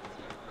monde.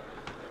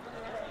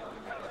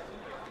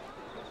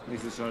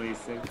 Nézd a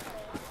részek.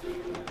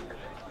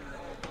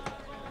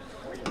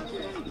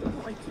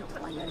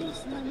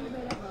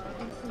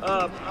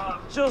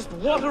 Just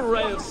what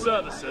array of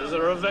services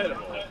are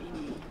available?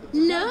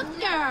 Look,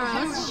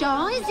 girls,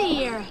 Shaw is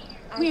here.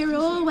 We're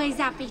always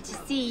happy to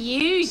see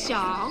you,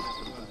 Shaw.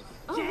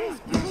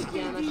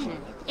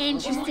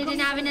 Interested in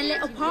having a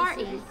little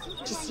party?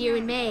 Just you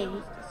and me?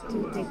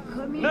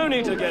 No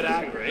need to get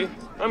angry.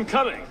 I'm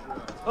coming.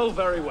 Oh,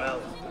 very well.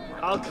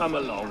 I'll come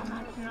along.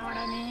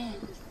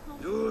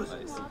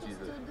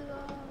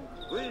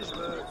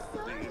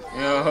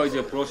 Ja, hogy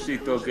a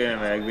prostitól kell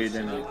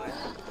megvédeni.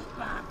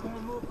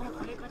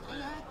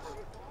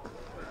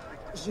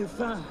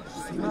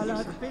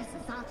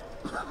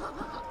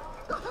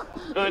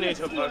 I need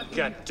to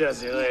forget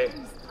Desirée.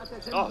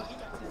 Oh,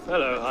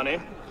 hello, honey.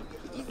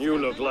 You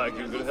look like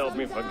you could help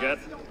me forget.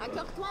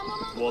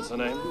 What's her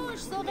name?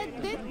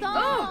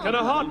 Can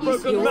a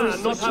heartbroken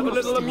man not have a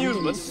little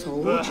amusement?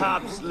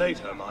 Perhaps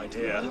later, my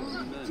dear.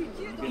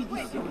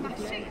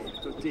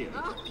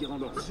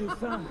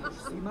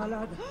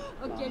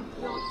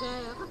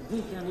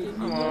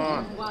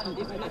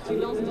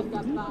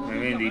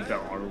 Mindig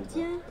behalunk.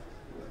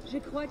 Je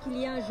crois qu'il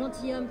y a un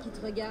gentilhomme qui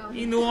te regarde.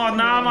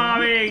 Indulhatnál már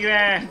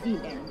végre!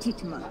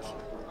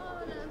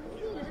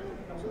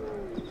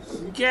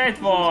 Miket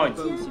vagy?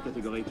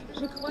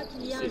 Je crois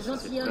qu'il y a un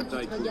gentilhomme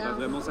qui te regarde.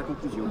 Vraiment sa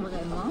conclusion.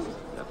 Vraiment?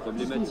 La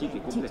problématique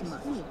est complexe.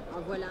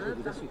 En voilà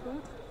un, par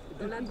contre.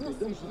 Dans la bourse,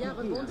 j'ai bien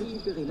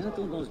rebondi.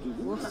 L'intendance du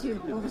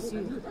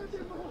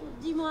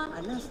Dis-moi,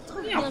 à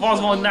l'instant. Mi a fasz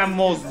van, nem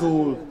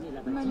mozdul?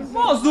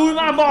 Mozdulj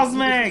már, bazd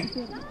meg!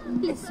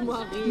 Laisse-moi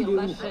rire,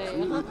 ma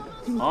chère.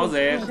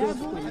 Azért.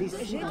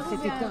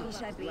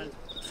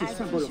 Ce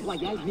symbole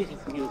royal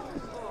mérite mieux.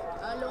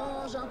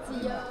 Allons,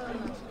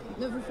 gentilhomme.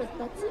 Ne vous faites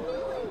pas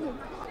timide.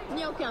 Il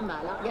n'y a aucun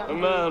mal à regarder. A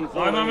man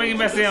Majd már megint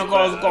beszélnek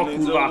azokkal a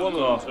needs a woman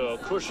kurvákkal.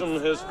 to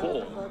cushion his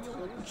fall.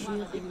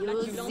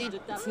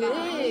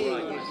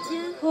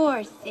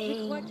 Poor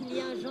thing.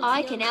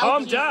 I can help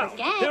Calm you down.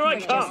 forget Here I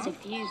for just a come.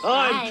 few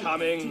I'm slides.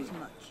 coming.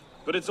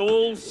 But it's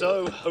all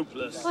so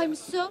hopeless. I'm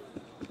so...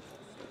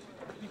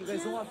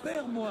 Raison à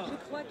faire, moi. Je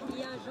crois qu'il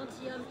y a un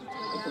gentilhomme qui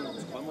te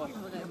regarde. Crois-moi.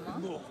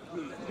 Vraiment?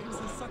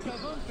 Ce sac à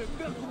vin fait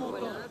perdre mon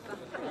temps.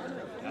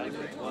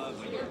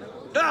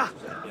 Ah!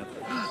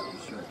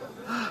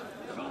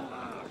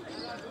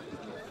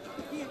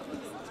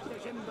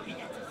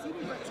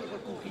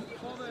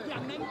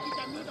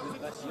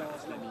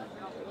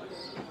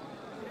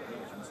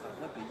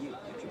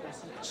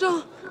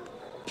 Jean,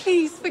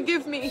 please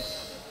forgive me.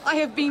 I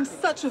have been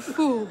such a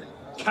fool.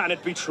 Can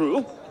it be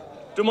true?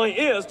 Do my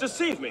ears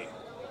deceive me?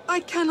 I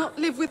cannot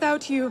live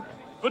without you.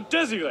 But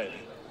Desirée,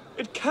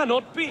 it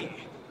cannot be.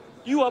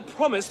 You are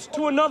promised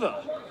to another.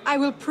 I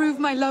will prove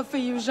my love for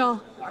you, Jean.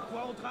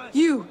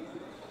 You,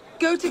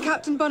 go to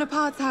Captain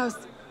Bonaparte's house.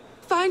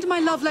 Find my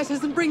love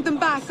letters and bring them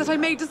back that I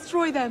may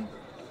destroy them.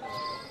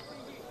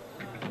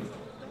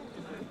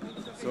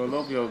 Szóval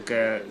lopjuk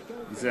el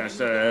bizonyos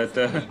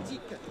területet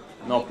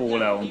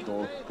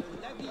Napóleontól.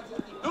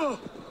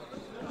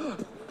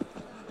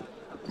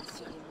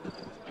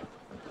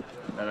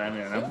 De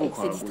remélem nem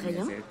bukhanak úgy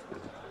nézét.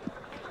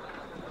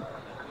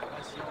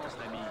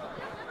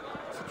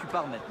 Si tu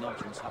pars maintenant,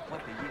 tu ne seras pas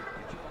payé.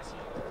 Es-tu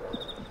patient?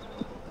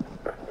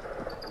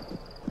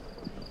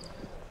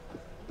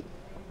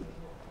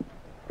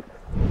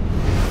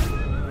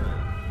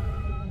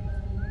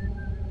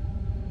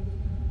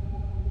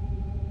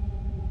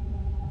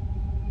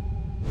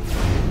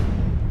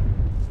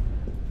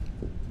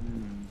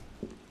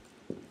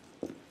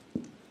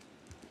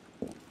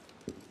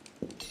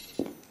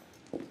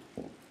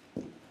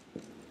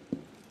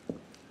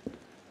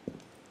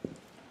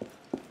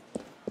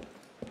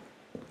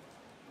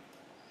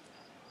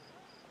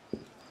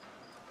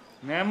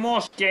 Nem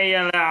most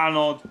kelljen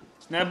leállnod,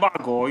 és ne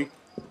bagolj!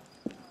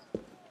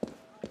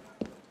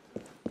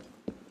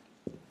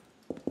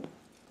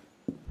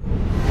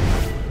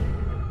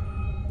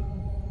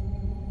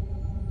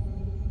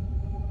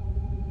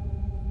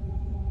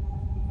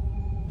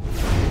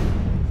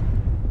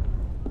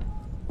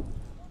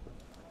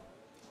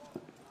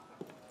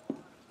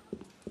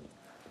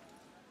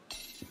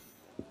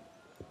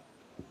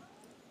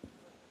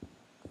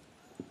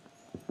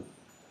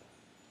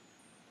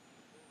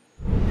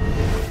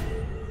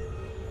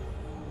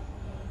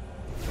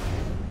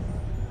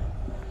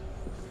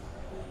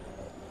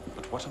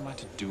 what am I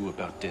to do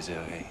about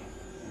Desirée?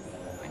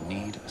 I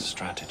need a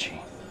strategy.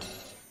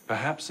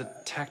 Perhaps a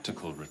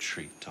tactical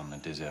retreat on the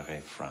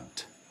Desirée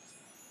front.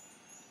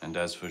 And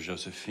as for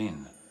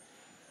Josephine,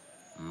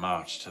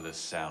 march to the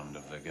sound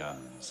of the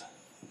guns.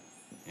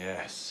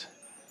 Yes,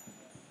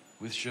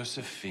 with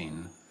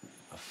Josephine,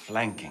 a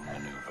flanking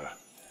maneuver.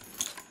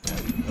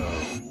 And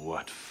oh,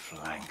 what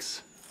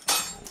flanks.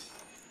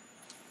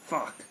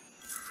 Fuck.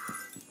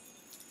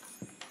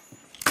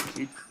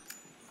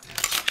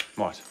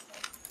 What?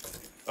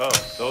 Oh,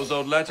 those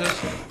old letters?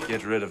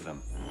 Get rid of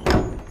them.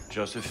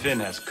 Josephine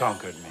has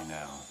conquered me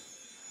now.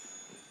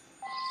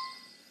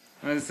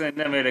 Ez szerint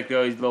nem érdekel,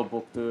 hogy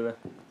lopok tőle.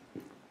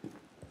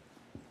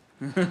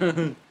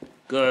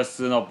 Kösz,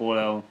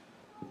 Napóleon.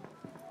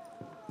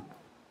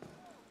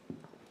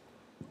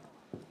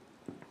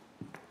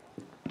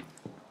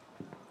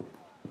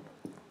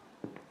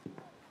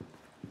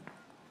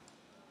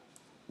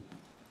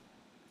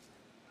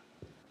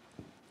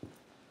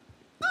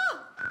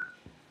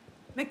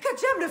 Mais que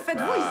diable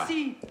faites-vous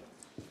ici?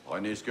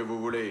 Prenez ce que vous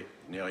voulez.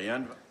 Je n'ai rien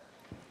de...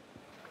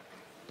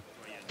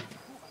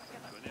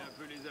 Je connais un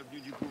peu les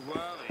avenues du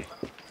pouvoir et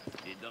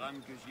les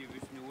drames que j'y ai vu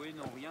se nouer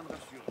n'ont rien de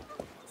rassurant.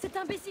 Cet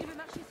imbécile veut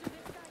marcher sur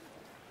Versailles.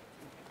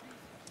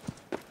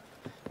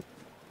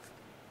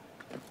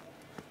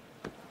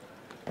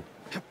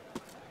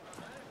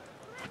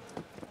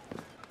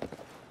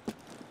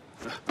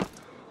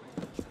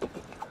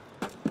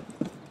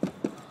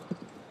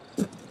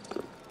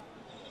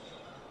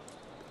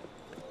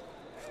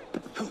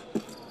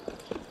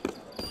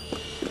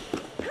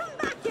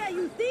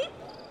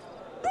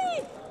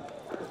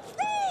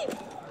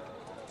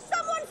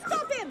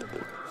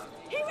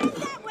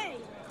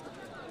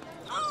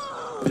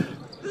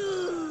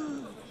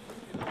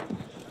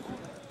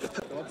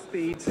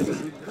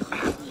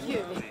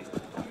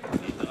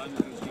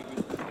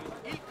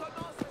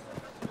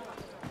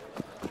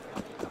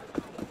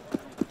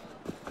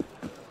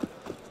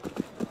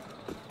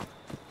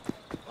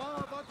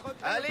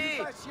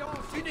 Allez,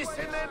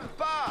 finissez même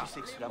pas.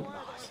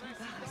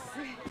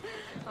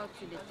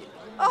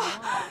 Oh,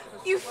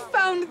 you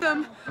found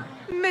them.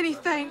 Many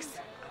thanks.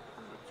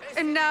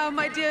 And now,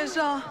 my dear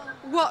Jean,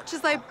 watch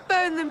as I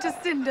burn them to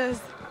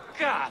cinders.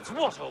 God,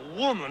 what a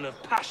woman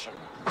of passion.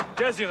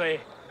 Desirée,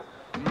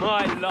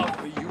 my love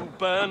for you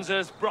burns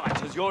as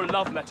bright as your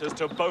love letters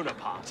to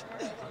Bonaparte.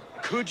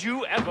 Could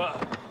you ever...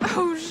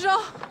 Oh,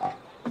 Jean!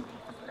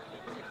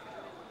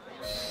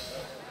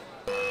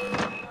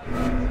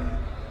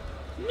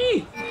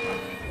 Mi?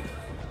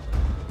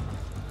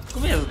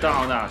 Come è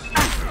downás?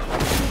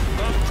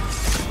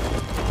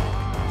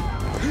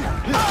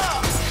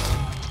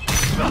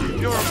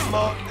 You're a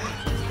mark.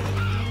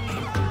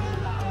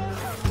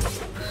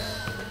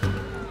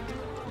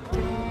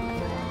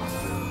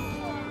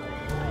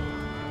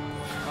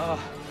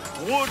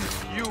 Would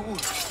you...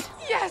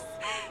 Yes!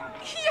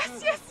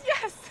 Yes, yes,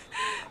 yes!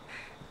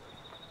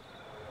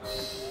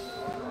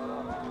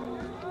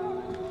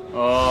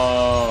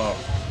 Oh.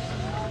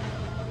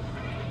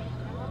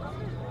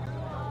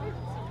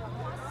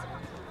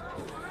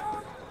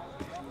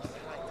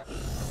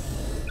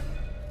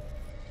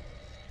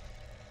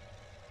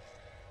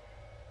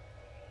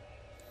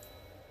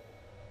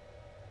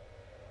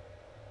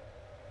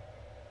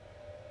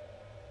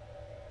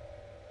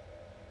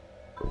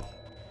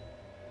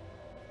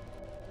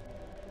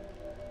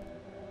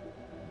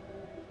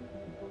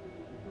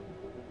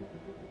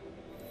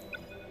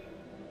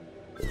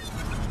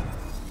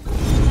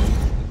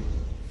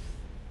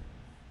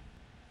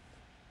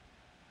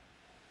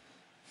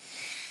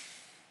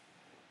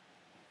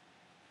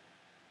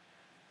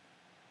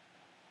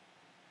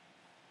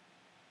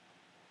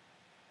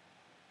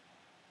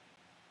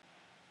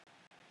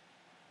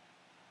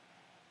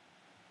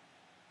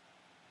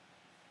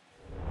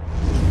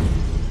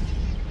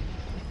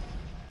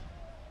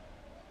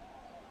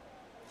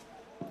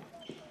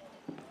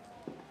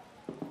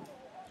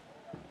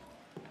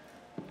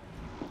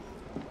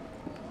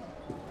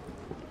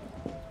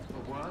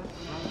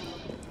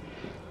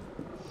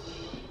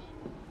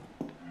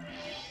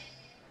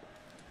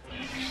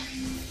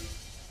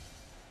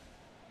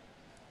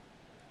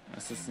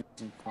 Assassin's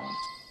Creed.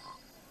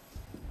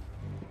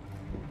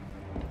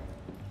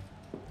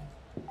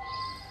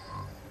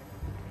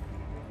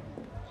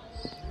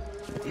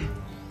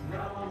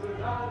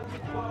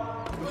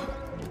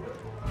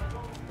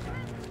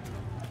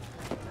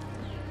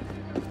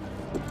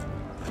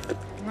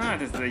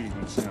 Hát ez egyik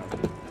mit csináltam.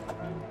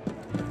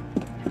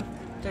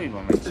 Te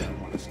jobban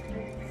megcsinálom másik.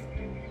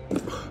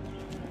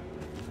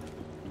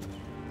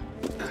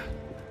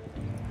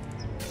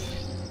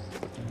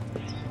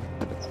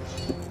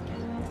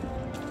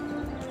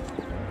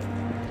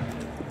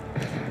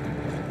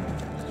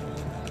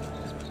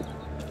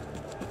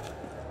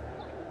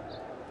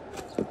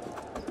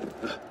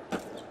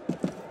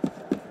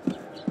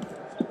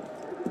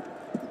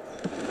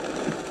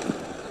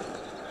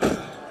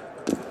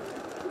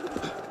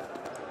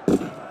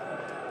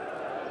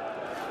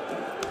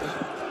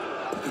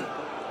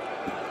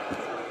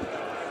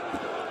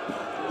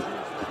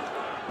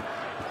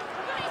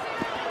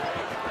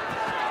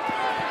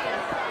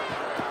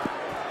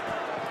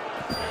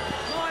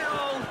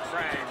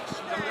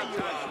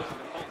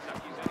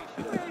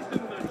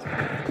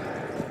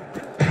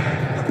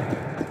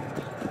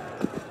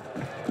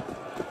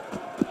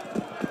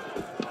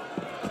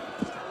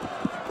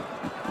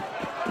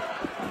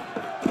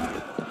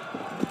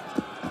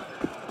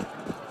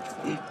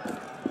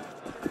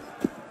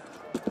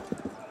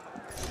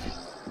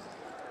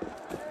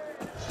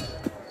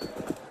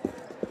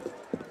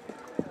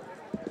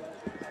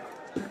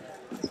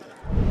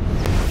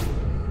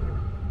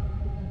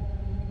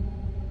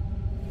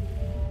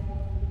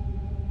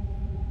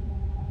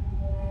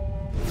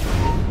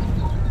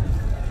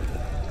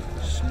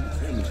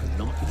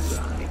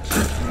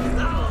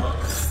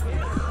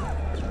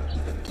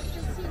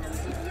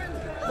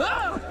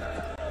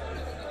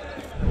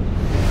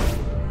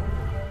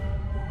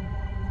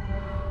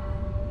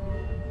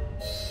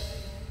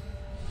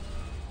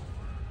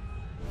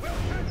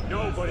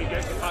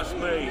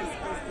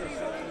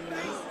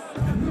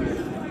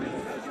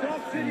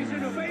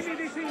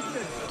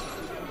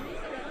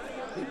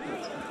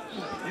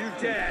 You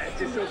dare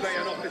disobey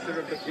an officer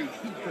of the peace?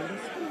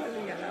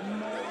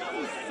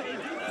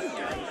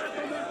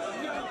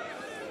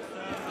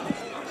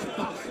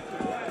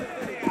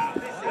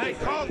 They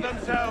called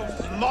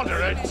themselves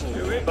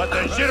moderate, but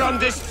the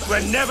Girondists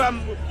were never...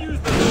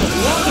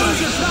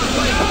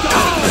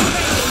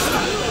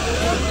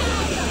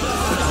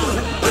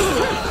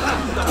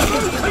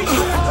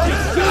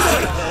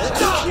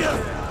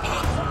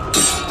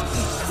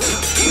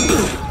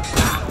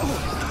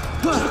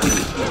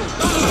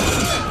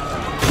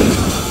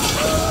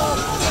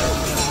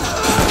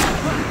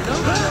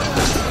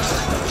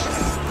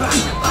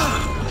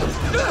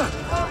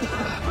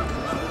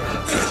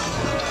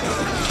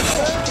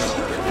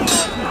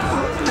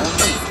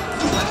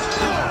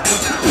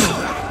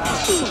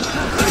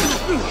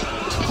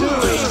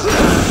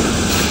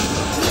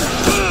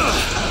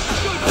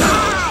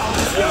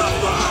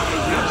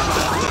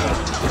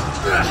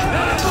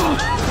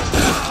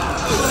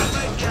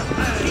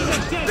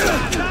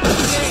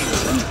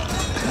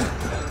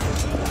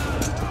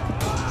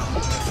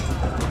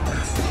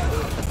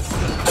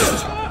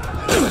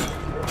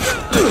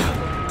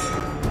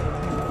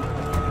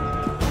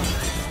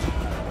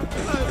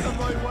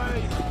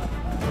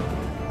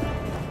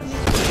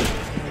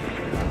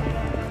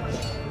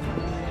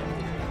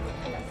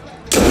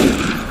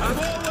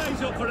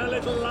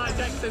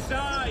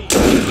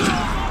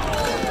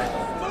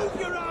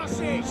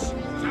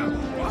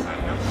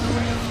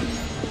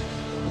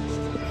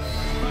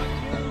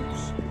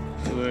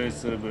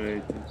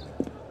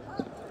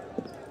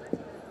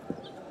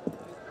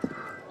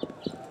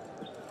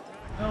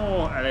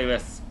 Jó, elég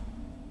lesz.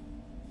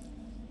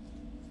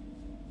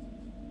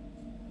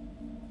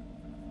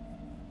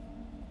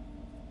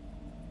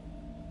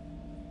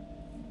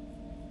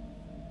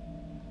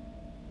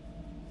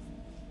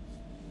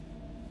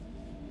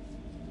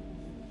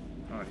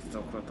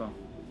 Arisztokrata.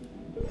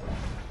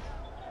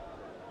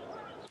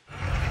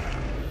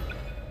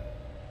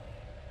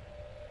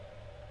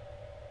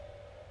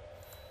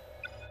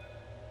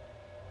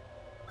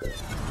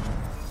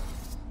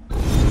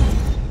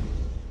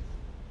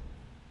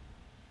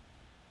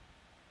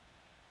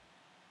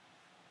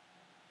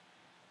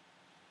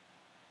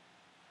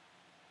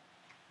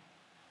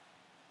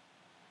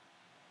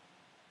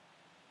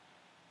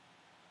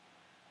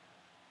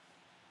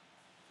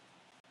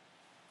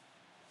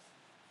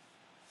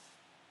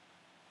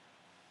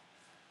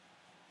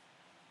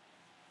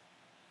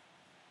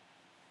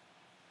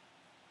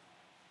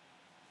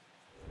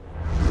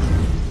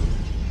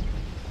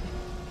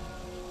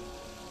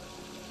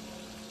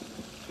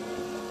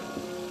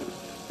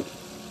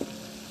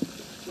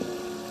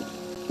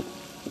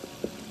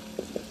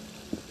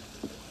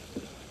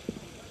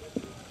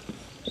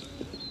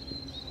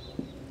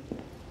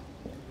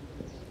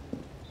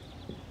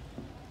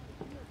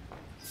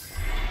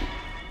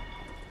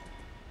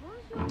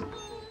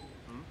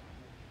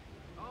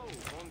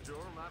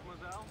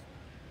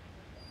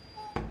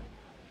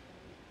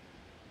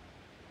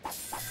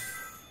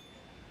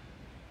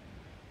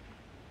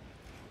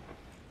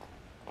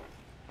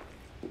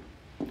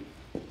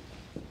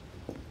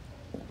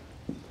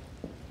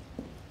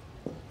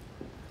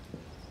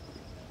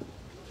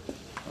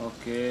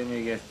 Oké,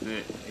 még ezt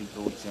egy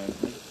dolgot csinálni.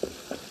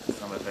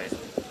 Aztán befejeztem.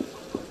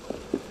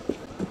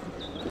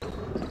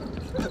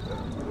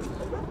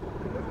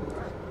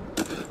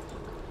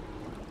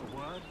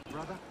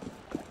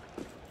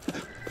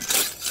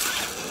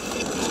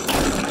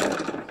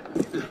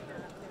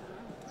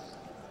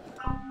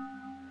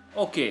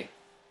 Oké.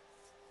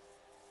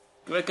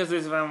 Következő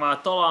részben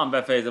már talán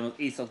befejezem az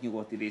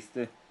északnyugati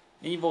részt.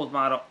 Így volt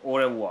már a au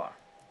revoir.